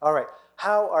 All right,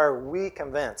 how are we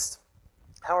convinced?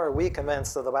 How are we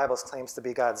convinced of the Bible's claims to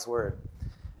be God's word?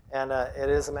 And it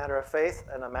is a matter of faith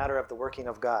and a matter of the working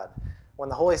of God. When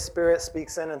the Holy Spirit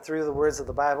speaks in and through the words of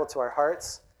the Bible to our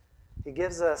hearts, he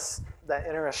gives us that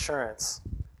inner assurance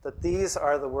that these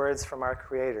are the words from our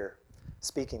Creator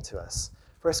speaking to us.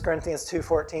 1 Corinthians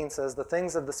 2:14 says, the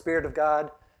things of the Spirit of God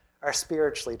are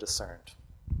spiritually discerned.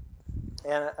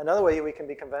 And another way we can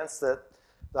be convinced that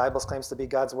the Bible's claims to be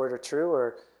God's word are true,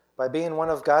 or by being one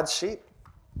of God's sheep.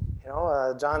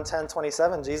 John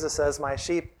 10:27, Jesus says, my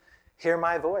sheep hear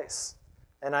my voice,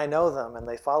 and I know them, and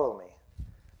they follow me.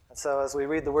 And so as we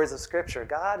read the words of Scripture,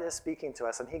 God is speaking to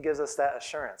us, and he gives us that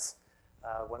assurance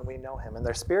when we know him. And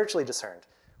they're spiritually discerned.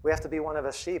 We have to be one of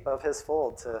his sheep, of his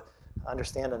fold, to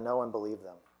understand and know and believe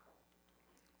them.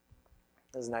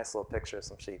 This is a nice little picture of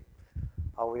some sheep.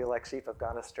 All we like sheep have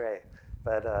gone astray.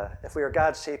 But if we are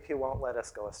God's sheep, he won't let us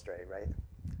go astray, right?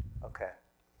 Okay.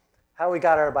 How we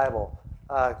got our Bible.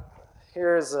 I've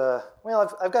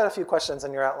got a few questions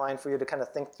in your outline for you to kind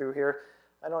of think through here.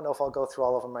 I don't know if I'll go through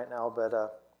all of them right now,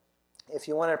 but if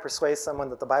you want to persuade someone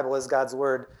that the Bible is God's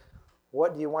word,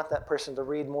 what do you want that person to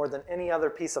read more than any other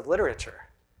piece of literature?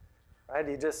 Right?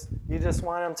 You just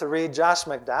want them to read Josh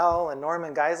McDowell and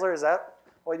Norman Geisler? Is that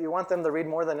what you want them to read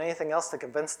more than anything else to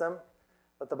convince them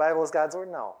that the Bible is God's word?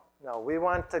 No. We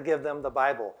want to give them the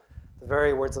Bible, the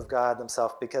very words of God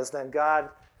themselves, because then God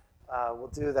will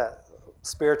do that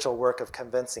spiritual work of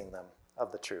convincing them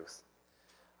of the truth.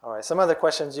 All right, some other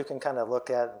questions you can kind of look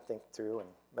at and think through and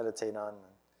meditate on.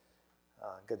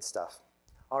 Good stuff.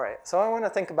 All right, so I want to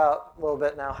think about a little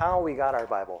bit now how we got our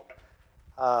Bible.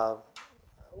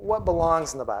 What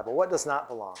belongs in the Bible? What does not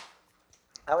belong?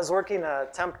 I was working a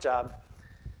temp job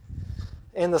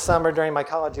in the summer during my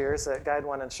college years at Guide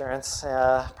One Insurance,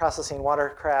 processing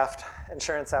watercraft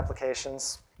insurance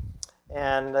applications.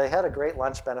 And they had a great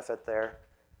lunch benefit there.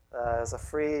 It was a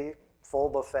free full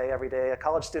buffet every day, a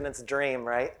college student's dream,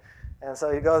 right? And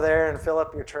so you go there and fill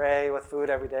up your tray with food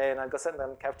every day, and I'd go sit in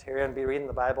the cafeteria and be reading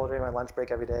the Bible during my lunch break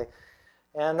every day.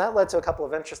 And that led to a couple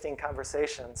of interesting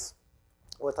conversations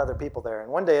with other people there.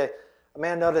 And one day, a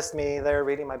man noticed me there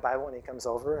reading my Bible, and he comes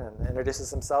over and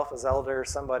introduces himself as elder or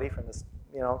somebody from this,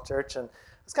 church. And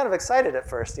I was kind of excited at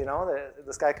first,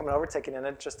 this guy coming over, taking an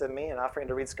interest in me and offering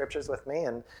to read scriptures with me.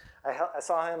 And I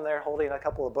saw him there holding a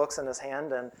couple of books in his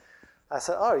hand, and I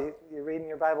said, oh, you're reading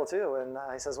your Bible too? And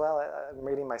he says, well, I'm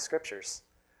reading my scriptures.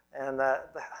 And the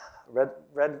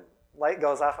red light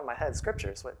goes off in my head.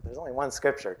 Scriptures? Wait, there's only one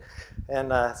scripture.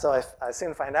 And so I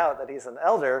soon find out that he's an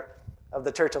elder of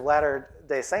the Church of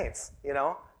Latter-day Saints. He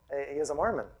was a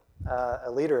Mormon, a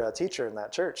leader, a teacher in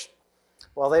that church.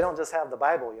 Well, they don't just have the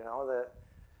Bible,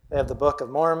 they have the Book of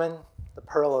Mormon, the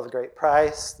Pearl of Great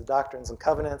Price, the Doctrines and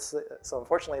Covenants. So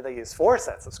unfortunately, they use 4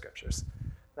 sets of scriptures,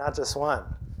 not just one.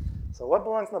 So what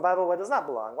belongs in the Bible, what does not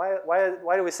belong?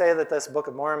 Why do we say that this Book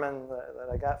of Mormon that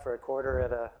I got for $0.25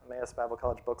 at a Emmaus Bible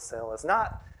College book sale is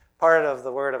not part of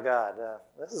the Word of God.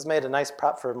 This has made a nice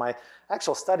prop for my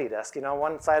actual study desk. You know,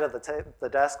 one side of the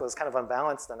desk was kind of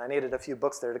unbalanced, and I needed a few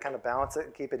books there to kind of balance it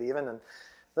and keep it even. And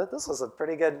this was a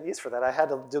pretty good use for that. I had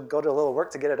to go to a little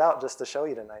work to get it out just to show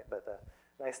you tonight, but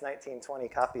a nice 1920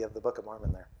 copy of the Book of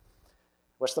Mormon there,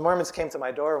 which the Mormons came to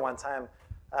my door one time,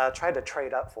 tried to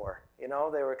trade up for. You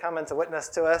know, they were coming to witness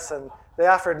to us, and they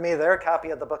offered me their copy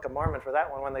of the Book of Mormon for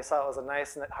that one when they saw it was a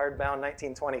nice hardbound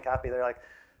 1920 copy. They're like,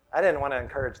 I didn't want to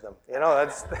encourage them. You know,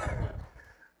 that's,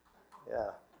 yeah.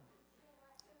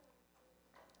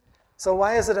 So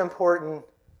why is it important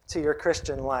to your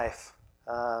Christian life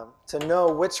to know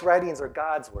which writings are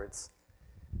God's words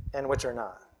and which are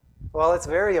not? Well, it's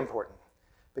very important,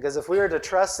 because if we are to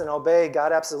trust and obey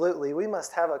God absolutely, we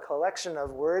must have a collection of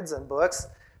words and books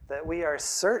that we are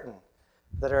certain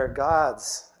that are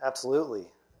God's, absolutely,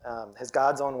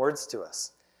 God's own words to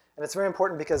us. And it's very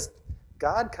important because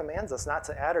God commands us not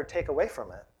to add or take away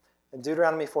from it. In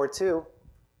Deuteronomy 4:2,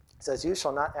 it says, "You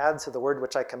shall not add to the word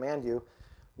which I command you,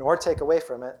 nor take away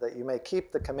from it, that you may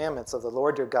keep the commandments of the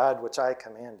Lord your God, which I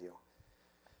command you."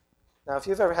 Now, if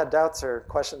you've ever had doubts or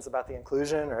questions about the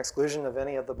inclusion or exclusion of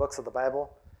any of the books of the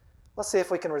Bible, let's see if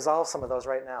we can resolve some of those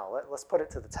right now. Let's put it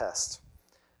to the test.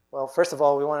 Well, first of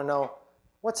all, we want to know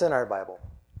what's in our Bible,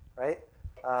 right?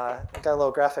 I've got a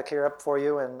little graphic here up for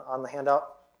you and on the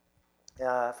handout.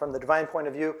 From the divine point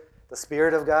of view, the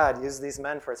Spirit of God used these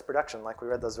men for its production, like we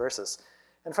read those verses.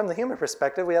 And from the human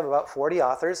perspective, we have about 40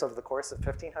 authors over the course of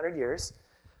 1,500 years.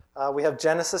 We have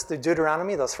Genesis through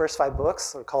Deuteronomy. Those first 5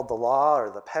 books are called the Law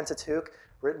or the Pentateuch,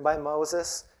 written by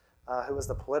Moses, who was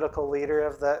the political leader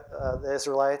of the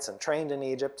Israelites and trained in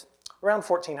Egypt around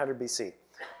 1400 BC.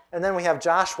 And then we have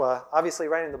Joshua, obviously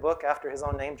writing the book after his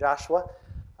own name, Joshua.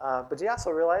 But do you also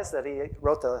realize that he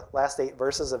wrote the last 8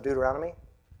 verses of Deuteronomy?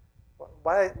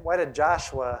 Why did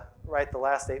Joshua write the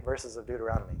last 8 verses of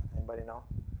Deuteronomy? Anybody know?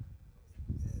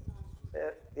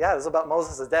 Yeah, it was about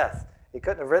Moses' death. He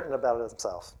couldn't have written about it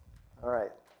himself. All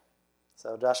right.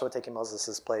 So Joshua taking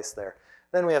Moses' place there.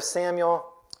 Then we have Samuel,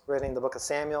 writing the book of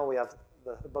Samuel. We have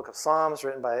the book of Psalms,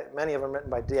 many of them written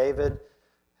by David,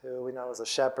 who we know was a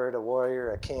shepherd, a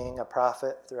warrior, a king, a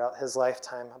prophet throughout his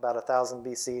lifetime, about 1000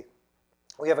 BC.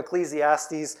 We have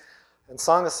Ecclesiastes and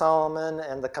Song of Solomon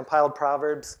and the compiled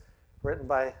Proverbs, written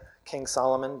by King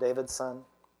Solomon, David's son.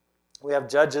 We have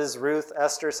Judges, Ruth,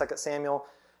 Esther, 2 Samuel.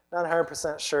 Not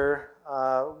 100% sure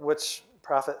which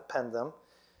prophet penned them.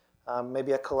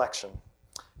 Maybe a collection.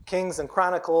 Kings and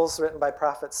Chronicles, written by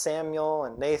prophets Samuel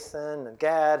and Nathan and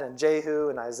Gad and Jehu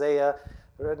and Isaiah,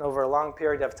 written over a long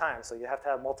period of time. So you have to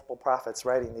have multiple prophets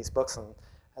writing these books,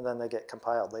 and then they get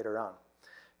compiled later on.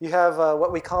 You have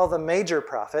what we call the major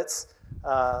prophets,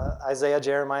 Isaiah,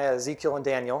 Jeremiah, Ezekiel, and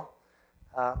Daniel.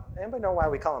 Anybody know why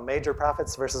we call them major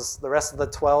prophets versus the rest of the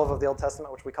 12 of the Old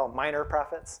Testament, which we call minor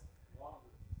prophets? Longer.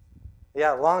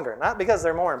 Yeah, longer. Not because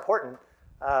they're more important.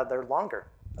 They're longer.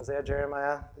 Isaiah,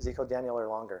 Jeremiah, Ezekiel, Daniel are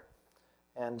longer.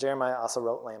 And Jeremiah also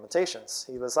wrote Lamentations.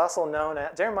 He was also known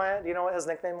as, Jeremiah, do you know what his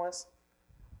nickname was?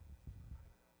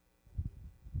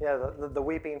 Yeah, the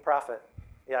weeping prophet.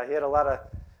 Yeah, he had a lot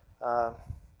of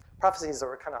prophecies that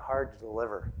were kind of hard to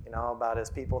deliver, about his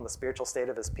people and the spiritual state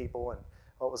of his people and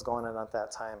what was going on at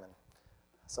that time. And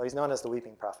so he's known as the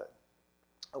weeping prophet.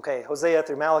 Okay, Hosea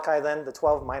through Malachi then, the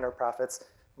 12 minor prophets.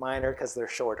 Minor because they're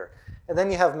shorter. And then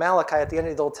you have Malachi at the end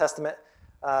of the Old Testament,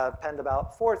 penned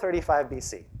about 435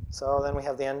 BC. So then we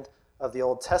have the end of the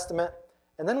Old Testament.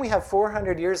 And then we have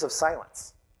 400 years of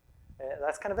silence.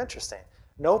 That's kind of interesting.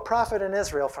 No prophet in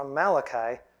Israel from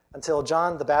Malachi until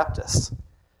John the Baptist.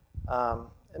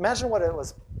 Imagine what it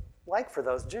was like for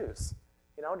those Jews,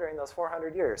 during those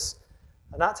 400 years.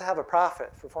 Not to have a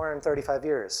prophet for 435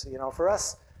 years. For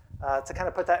us, to kind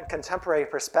of put that in contemporary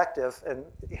perspective, and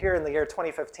here in the year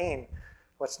 2015,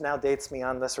 which now dates me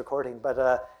on this recording, but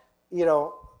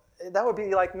that would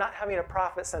be like not having a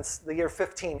prophet since the year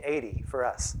 1580 for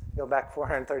us. Go back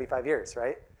 435 years,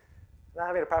 right? Not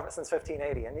having a prophet since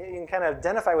 1580. And you can kind of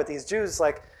identify with these Jews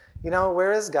like,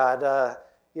 where is God?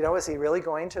 Is he really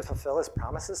going to fulfill his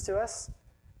promises to us?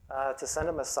 To send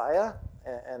a Messiah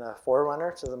and a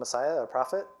forerunner to the Messiah, a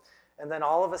prophet? And then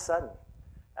all of a sudden,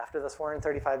 after those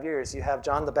 435 years, you have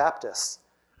John the Baptist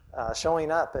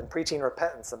showing up and preaching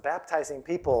repentance and baptizing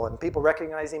people, and people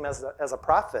recognizing him as a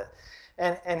prophet.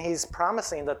 And he's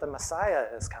promising that the Messiah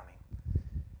is coming.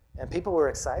 And people were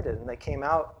excited, and they came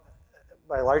out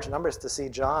by large numbers to see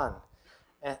John.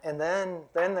 And then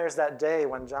there's that day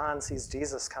when John sees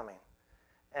Jesus coming.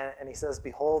 And he says,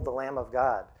 "Behold the Lamb of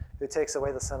God, who takes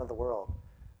away the sin of the world."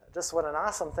 just what an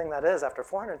awesome thing that is after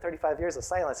 435 years of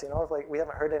silence. Like we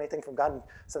haven't heard anything from God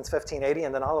since 1580,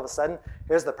 and then all of a sudden,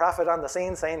 here's the prophet on the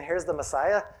scene saying, here's the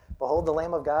Messiah. Behold the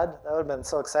Lamb of God. That would have been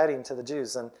so exciting to the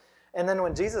Jews. And then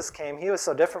when Jesus came, he was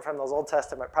so different from those Old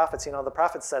Testament prophets. The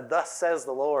prophets said, thus says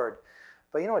the Lord.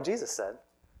 But you know what Jesus said?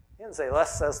 He didn't say,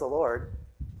 thus says the Lord.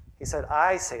 He said,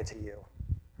 I say to you,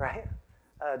 right?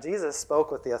 Jesus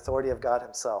spoke with the authority of God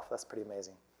himself. That's pretty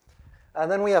amazing. And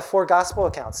then we have 4 gospel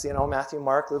accounts, Matthew,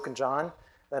 Mark, Luke, and John.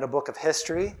 Then a book of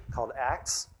history called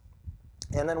Acts.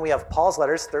 And then we have Paul's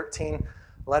letters, 13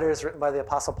 letters written by the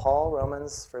Apostle Paul,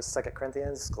 Romans, 1st, 2nd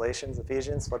Corinthians, Galatians,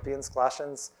 Ephesians, Philippians,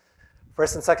 Colossians,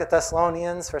 1st and 2nd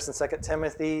Thessalonians, 1st and 2nd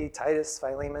Timothy, Titus,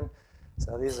 Philemon.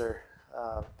 So these are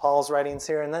Paul's writings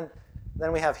here. And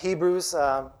then we have Hebrews.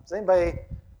 Does anybody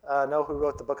know who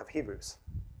wrote the book of Hebrews?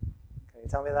 Can you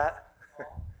tell me that?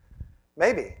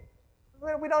 Maybe.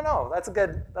 We don't know. That's a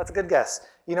good guess.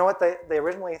 You know what? They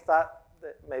originally thought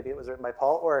that maybe it was written by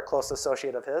Paul or a close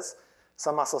associate of his.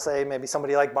 Some also say maybe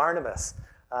somebody like Barnabas.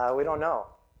 We don't know.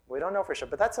 We don't know for sure,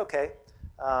 but that's okay.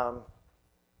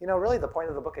 Really the point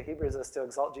of the book of Hebrews is to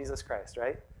exalt Jesus Christ,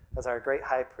 right? As our great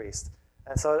high priest.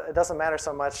 And so it doesn't matter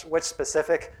so much which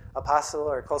specific apostle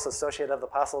or close associate of the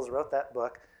apostles wrote that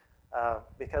book,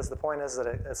 because the point is that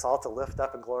it's all to lift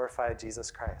up and glorify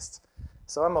Jesus Christ.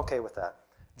 So I'm okay with that.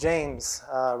 James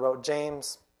wrote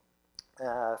James,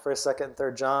 1st, 2nd, and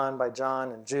 3rd John by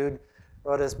John, and Jude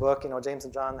wrote his book, James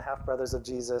and John, the half-brothers of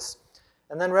Jesus.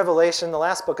 And then Revelation, the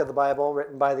last book of the Bible,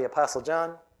 written by the Apostle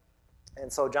John.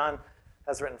 And so John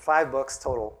has written 5 books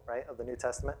total, right, of the New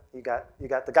Testament. You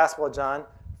got the Gospel of John,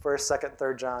 1st, 2nd,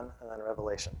 3rd John, and then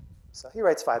Revelation. So he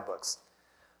writes 5 books.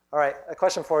 All right, a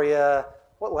question for you.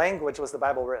 What language was the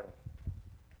Bible written?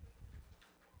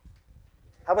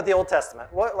 How about the Old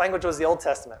Testament? What language was the Old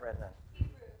Testament written in?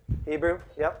 Hebrew,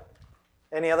 yep.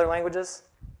 Any other languages?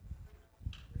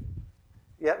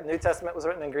 Yep, New Testament was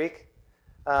written in Greek.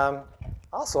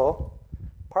 Also,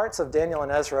 parts of Daniel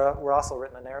and Ezra were also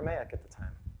written in Aramaic at the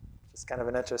time. Just kind of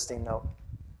an interesting note.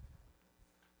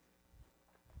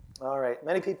 All right,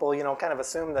 many people, kind of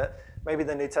assume that maybe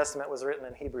the New Testament was written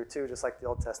in Hebrew too, just like the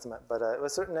Old Testament, but it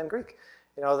was written in Greek.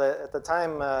 At the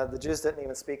time, the Jews didn't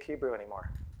even speak Hebrew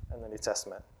anymore in the New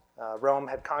Testament. Rome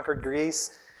had conquered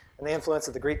Greece, and the influence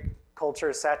of the Greek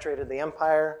culture saturated the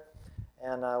empire.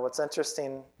 And what's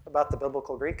interesting about the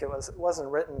biblical Greek, it wasn't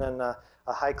written in a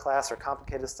high-class or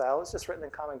complicated style. It was just written in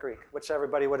common Greek, which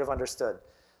everybody would have understood.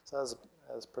 So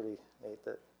that was pretty neat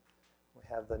that we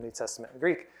have the New Testament in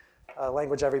Greek,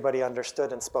 language everybody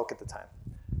understood and spoke at the time.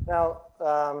 Now,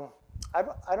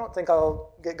 I don't think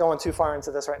I'll get going too far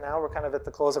into this right now. We're kind of at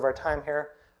the close of our time here,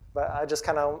 but I just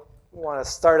kind of want to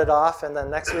start it off, and then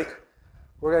next week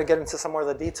we're going to get into some more of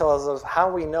the details of how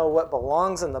we know what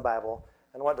belongs in the Bible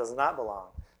and what does not belong.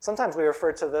 Sometimes we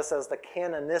refer to this as the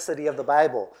canonicity of the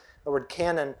Bible. The word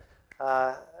canon,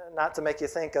 not to make you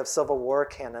think of Civil War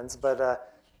cannons, but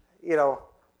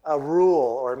a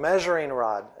rule or measuring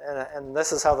rod, and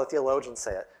this is how the theologians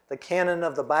say it. The canon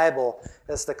of the Bible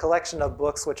is the collection of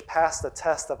books which pass the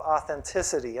test of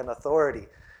authenticity and authority.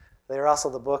 They are also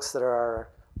the books that are our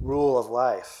rule of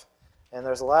life. And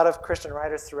there's a lot of Christian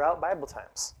writers throughout Bible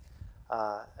times.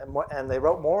 And they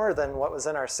wrote more than what was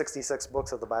in our 66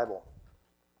 books of the Bible.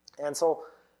 And so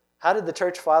how did the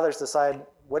church fathers decide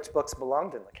which books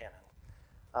belonged in the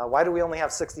canon? Why do we only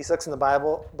have 66 in the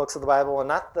Bible, books of the Bible, and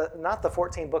not the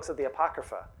 14 books of the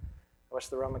Apocrypha, which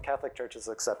the Roman Catholic Church has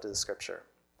accepted as Scripture?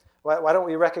 Why don't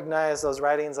we recognize those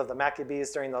writings of the Maccabees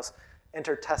during those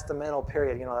intertestamental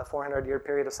period, that 400-year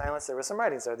period of silence? There were some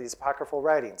writings there, these apocryphal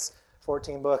writings,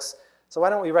 14 books. So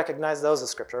why don't we recognize those as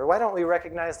Scripture? Or why don't we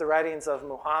recognize the writings of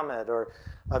Muhammad or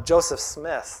of Joseph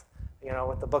Smith,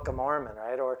 with the Book of Mormon,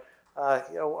 right? Or,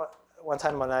 one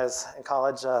time when I was in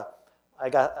college, I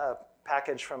got a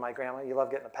package from my grandma. You love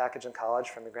getting a package in college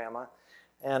from your grandma.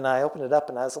 And I opened it up,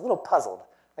 and I was a little puzzled.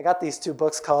 I got these 2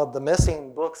 books called The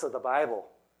Missing Books of the Bible.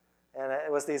 And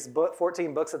it was these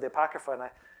 14 books of the Apocrypha, and I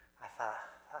thought,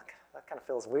 that kind of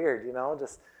feels weird,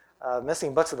 just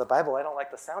missing books of the Bible. I don't like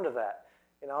the sound of that,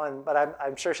 but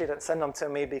I'm sure she didn't send them to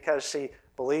me because she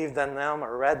believed in them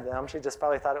or read them. She just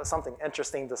probably thought it was something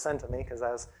interesting to send to me because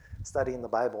I was studying the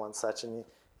Bible and such, and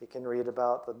you can read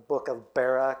about the book of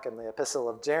Baruch and the epistle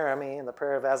of Jeremy and the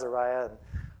prayer of Azariah and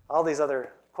all these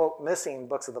other, quote, missing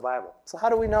books of the Bible. So how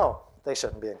do we know they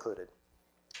shouldn't be included?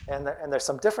 And there's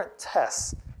some different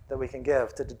tests that we can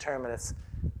give to determine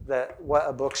what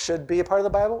a book should be a part of the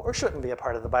Bible or shouldn't be a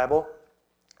part of the Bible.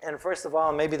 And first of all,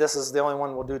 and maybe this is the only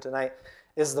one we'll do tonight,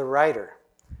 is the writer.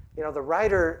 The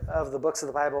writer of the books of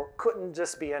the Bible couldn't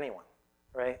just be anyone,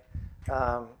 right?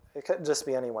 It couldn't just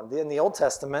be anyone. In the Old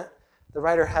Testament, the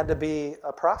writer had to be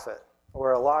a prophet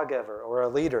or a lawgiver or a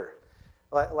leader.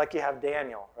 Like you have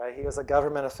Daniel, right? He was a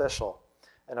government official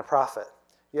and a prophet.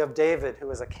 You have David, who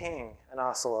was a king and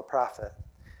also a prophet.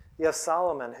 You have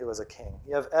Solomon, who was a king.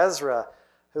 You have Ezra,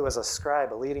 who was a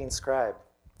scribe, a leading scribe.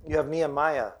 You have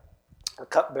Nehemiah, a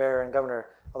cupbearer and governor,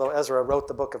 although Ezra wrote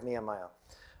the book of Nehemiah.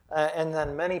 And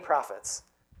then many prophets.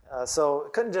 So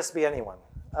it couldn't just be anyone.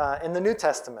 In the New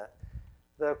Testament,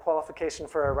 the qualification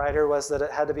for a writer was that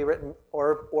it had to be written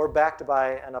or backed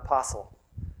by an apostle,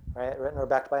 right? Written or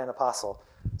backed by an apostle.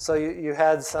 So you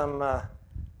had some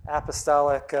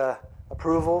apostolic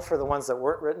approval for the ones that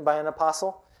weren't written by an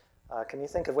apostle. Can you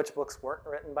think of which books weren't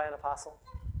written by an apostle?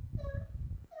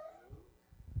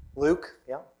 Luke,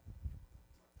 yeah.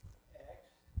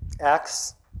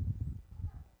 Acts.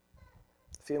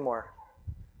 A few more.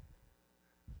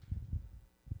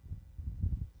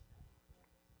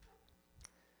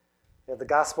 You have the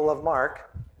Gospel of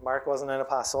Mark. Mark wasn't an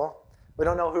apostle. We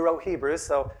don't know who wrote Hebrews,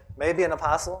 so maybe an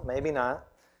apostle, maybe not.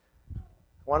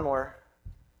 One more.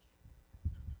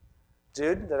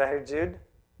 Jude, did I hear Jude?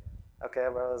 Okay,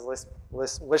 well, I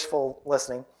was wishful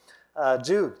listening.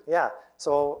 Jude, yeah.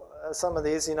 So some of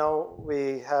these,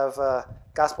 we have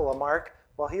Gospel of Mark.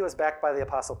 Well, he was backed by the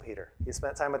Apostle Peter. He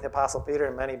spent time with the Apostle Peter,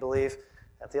 and many believe,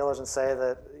 and theologians say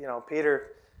that,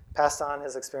 Peter passed on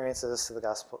his experiences to the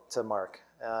Gospel to Mark.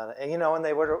 And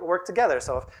they would work together.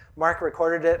 So if Mark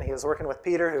recorded it, and he was working with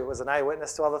Peter, who was an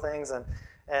eyewitness to all the things,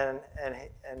 and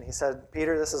he said,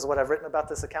 Peter, this is what I've written about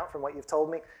this account from what you've told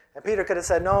me. And Peter could have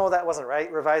said, no, that wasn't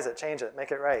right. Revise it, change it,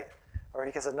 make it right. Or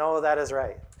he could have said, no, that is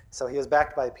right. So he was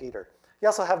backed by Peter. You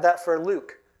also have that for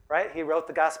Luke, right? He wrote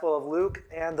the Gospel of Luke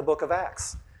and the book of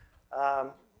Acts,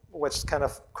 which kind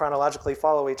of chronologically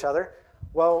follow each other.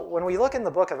 Well, when we look in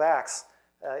the book of Acts,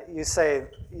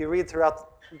 you read throughout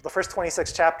the first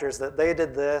 26 chapters that they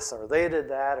did this, or they did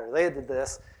that, or they did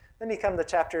this. Then you come to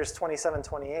chapters 27,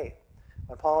 28,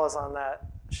 when Paul is on that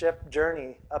ship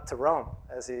journey up to Rome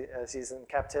as he's in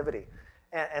captivity.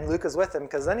 And Luke is with him,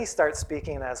 because then he starts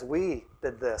speaking as we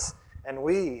did this, and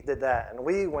we did that, and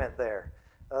we went there.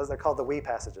 They're called the we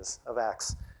passages of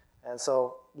Acts. And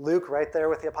so Luke right there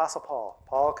with the Apostle Paul.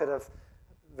 Paul could have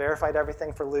verified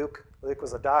everything for Luke. Luke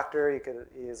was a doctor.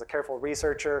 He was a careful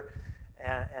researcher.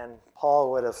 And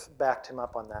Paul would have backed him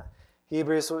up on that.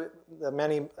 Hebrews,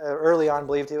 many early on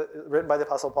believed written by the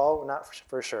Apostle Paul, not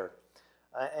for sure.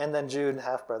 And then Jude,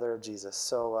 half-brother of Jesus.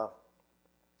 So,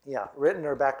 written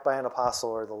or backed by an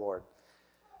apostle or the Lord.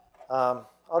 I'll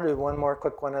do one more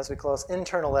quick one as we close.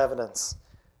 Internal evidence.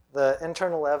 The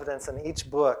internal evidence in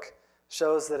each book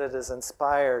shows that it is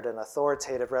inspired and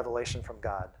authoritative revelation from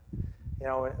God.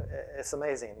 It's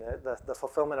amazing, the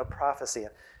fulfillment of prophecy.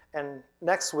 And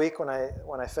next week, when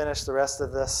I finish the rest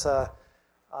of this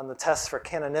on the tests for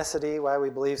canonicity, why we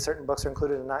believe certain books are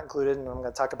included and not included, and I'm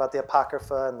going to talk about the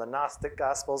Apocrypha and the Gnostic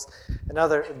Gospels,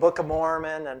 another Book of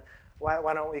Mormon, and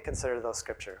why don't we consider those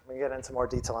scripture? We can get into more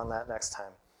detail on that next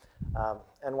time,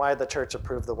 and why the church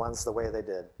approved the ones the way they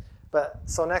did.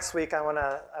 So next week, I'm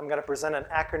going to present an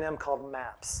acronym called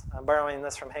MAPS. I'm borrowing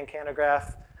this from Hank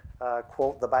Hanegraaff.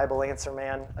 Quote, the Bible answer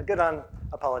man, good on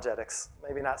apologetics,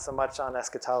 maybe not so much on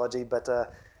eschatology, but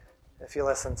if you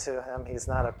listen to him, he's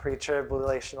not a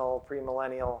pre-tribulational,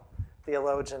 premillennial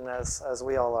theologian as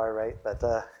we all are, right?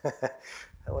 But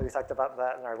we talked about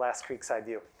that in our last Creekside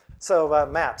View. So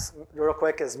MAPS, real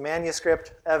quick, is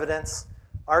manuscript evidence,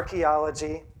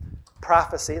 archaeology,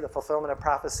 prophecy, the fulfillment of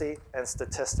prophecy, and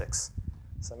statistics.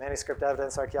 So manuscript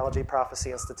evidence, archaeology, prophecy,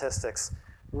 and statistics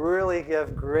really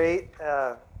give great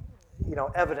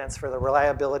evidence for the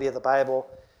reliability of the Bible,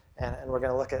 and we're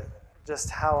going to look at just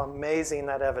how amazing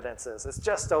that evidence is. It's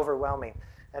just overwhelming.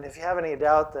 And if you have any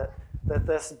doubt that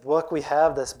this book we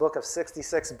have, this book of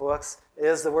 66 books,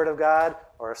 is the Word of God,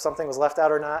 or if something was left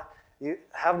out or not, you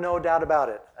have no doubt about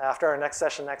it. After our next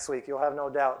session next week, you'll have no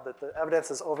doubt that the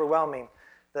evidence is overwhelming,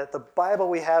 that the Bible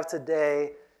we have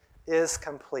today is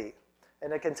complete.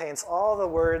 And it contains all the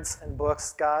words and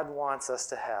books God wants us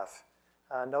to have.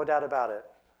 No doubt about it.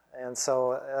 And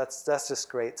so that's just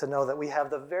great to know that we have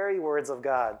the very words of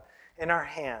God in our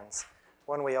hands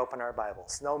when we open our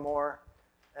Bibles. No more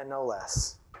and no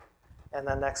less. And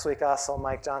then next week also,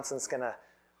 Mike Johnson's going to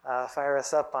fire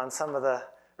us up on some of the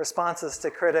responses to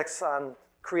critics on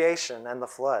creation and the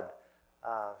flood.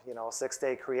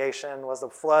 6-day creation. Was the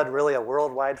flood really a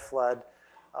worldwide flood?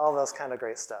 All those kind of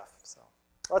great stuff. So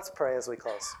let's pray as we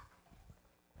close.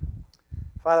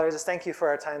 Father, I just thank you for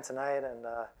our time tonight, and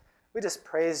we just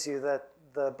praise you that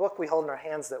the book we hold in our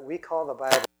hands that we call the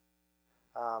Bible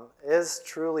is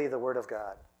truly the Word of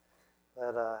God.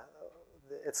 That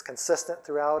it's consistent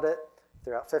throughout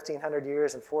 1,500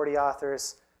 years and 40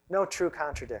 authors. No true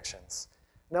contradictions,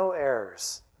 no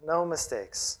errors, no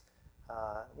mistakes.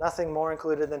 Nothing more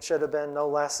included than should have been, no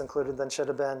less included than should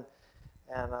have been.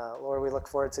 And Lord, we look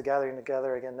forward to gathering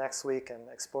together again next week and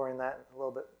exploring that in a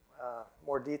little bit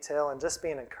more detail and just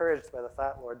being encouraged by the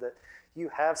thought, Lord, that you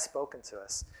have spoken to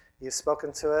us. You've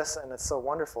spoken to us, and it's so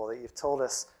wonderful that you've told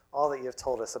us all that you've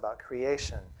told us about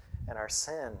creation and our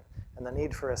sin and the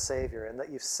need for a Savior, and that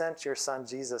you've sent your Son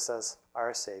Jesus as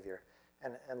our Savior.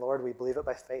 And Lord, we believe it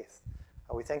by faith.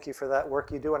 We thank you for that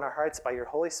work you do in our hearts by your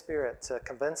Holy Spirit to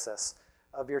convince us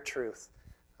of your truth,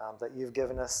 that you've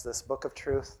given us this book of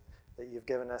truth, that you've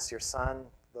given us your Son,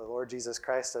 the Lord Jesus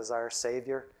Christ, as our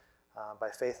Savior, by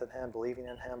faith in him, believing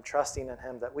in him, trusting in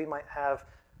him, that we might have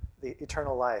the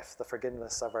eternal life, the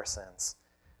forgiveness of our sins.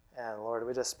 And Lord,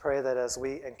 we just pray that as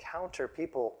we encounter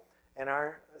people in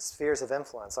our spheres of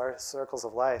influence, our circles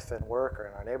of life and work or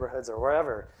in our neighborhoods or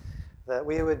wherever, that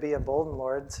we would be emboldened,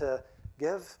 Lord, to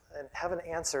give and have an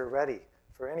answer ready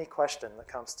for any question that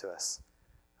comes to us.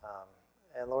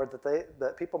 And Lord,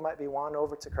 that people might be won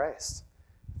over to Christ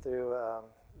through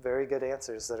very good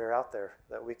answers that are out there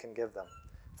that we can give them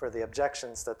for the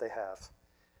objections that they have.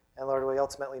 And Lord, we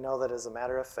ultimately know that as a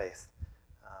matter of faith.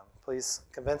 Please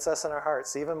convince us in our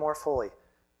hearts even more fully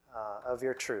of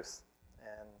your truth,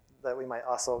 and that we might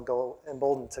also go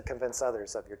emboldened to convince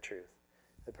others of your truth.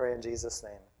 I pray in Jesus'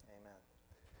 name, amen.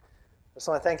 I just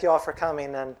want to thank you all for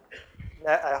coming, and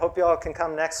I hope you all can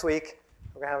come next week.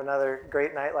 We're going to have another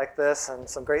great night like this, and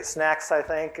some great snacks, I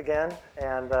think, again,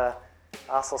 and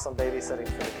also some babysitting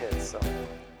for the kids. So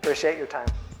appreciate your time.